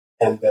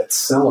 and that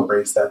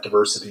celebrates that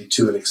diversity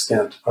to an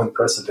extent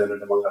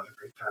unprecedented among other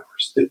great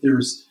powers.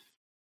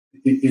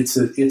 It's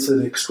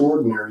an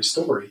extraordinary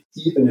story,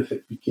 even if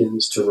it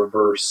begins to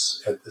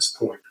reverse at this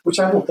point, which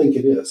I don't think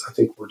it is. I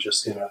think we're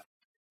just in a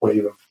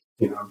wave of,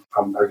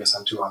 I guess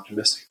I'm too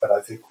optimistic, but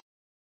I think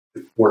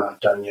we're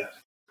not done yet.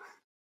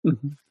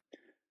 Mm-hmm.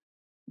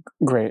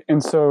 Great.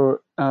 And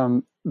so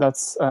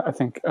that's, I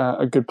think,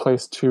 a good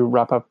place to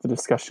wrap up the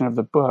discussion of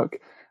the book.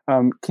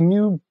 Can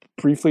you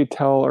briefly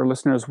tell our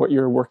listeners what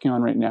you're working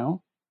on right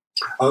now?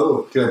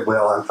 Oh, good.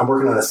 Well, I'm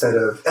working on a set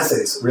of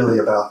essays really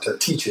about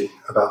teaching,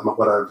 about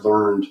what I've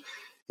learned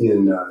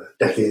in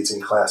decades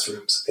in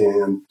classrooms,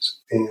 and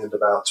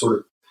about sort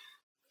of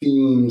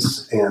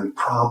themes and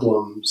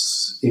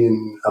problems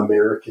in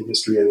American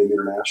history and in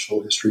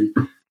international history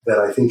that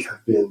I think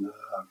have been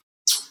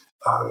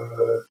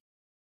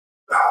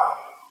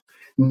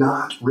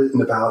not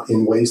written about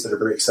in ways that are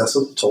very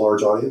accessible to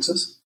large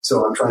audiences.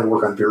 So I'm trying to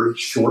work on very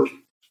short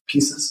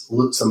pieces.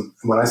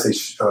 When I say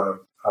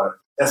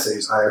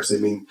essays, I actually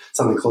mean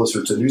something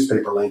closer to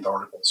newspaper length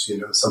articles.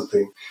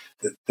 Something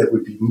that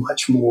would be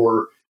much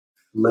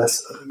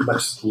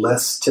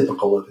less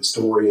typical of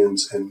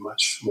historians and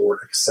much more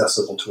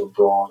accessible to a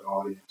broad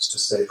audience. To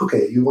say,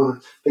 okay, you want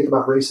to think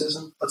about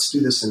racism? Let's do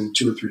this in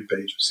 2 or 3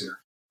 pages here,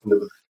 and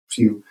with a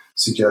few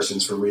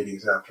suggestions for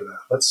readings after that.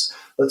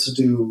 Let's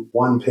do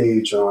 1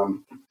 page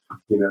on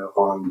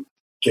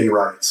gay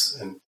rights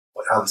and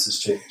how this has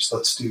changed.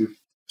 Let's do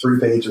 3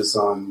 pages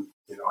on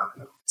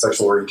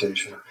sexual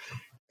orientation,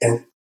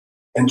 and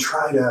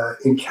try to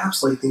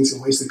encapsulate things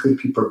in ways that could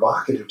be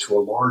provocative to a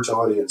large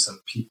audience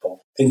of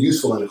people and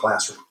useful in a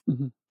classroom.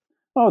 Mm-hmm.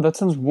 Oh, that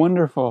sounds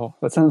wonderful.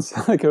 That sounds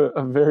like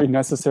a very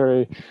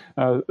necessary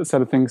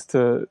set of things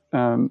to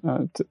kind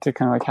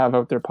of like have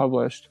out there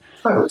published.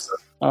 I hope so.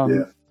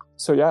 Yeah.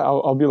 So yeah,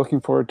 I'll be looking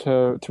forward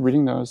to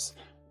reading those.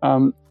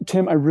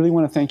 Tim, I really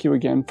want to thank you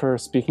again for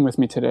speaking with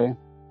me today.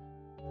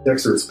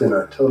 Dexter, it's been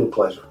a total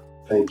pleasure.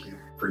 Thank you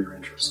for your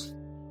interest.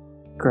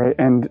 Great.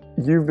 And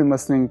you've been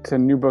listening to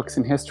New Books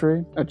in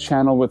History, a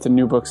channel with the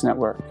New Books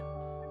Network.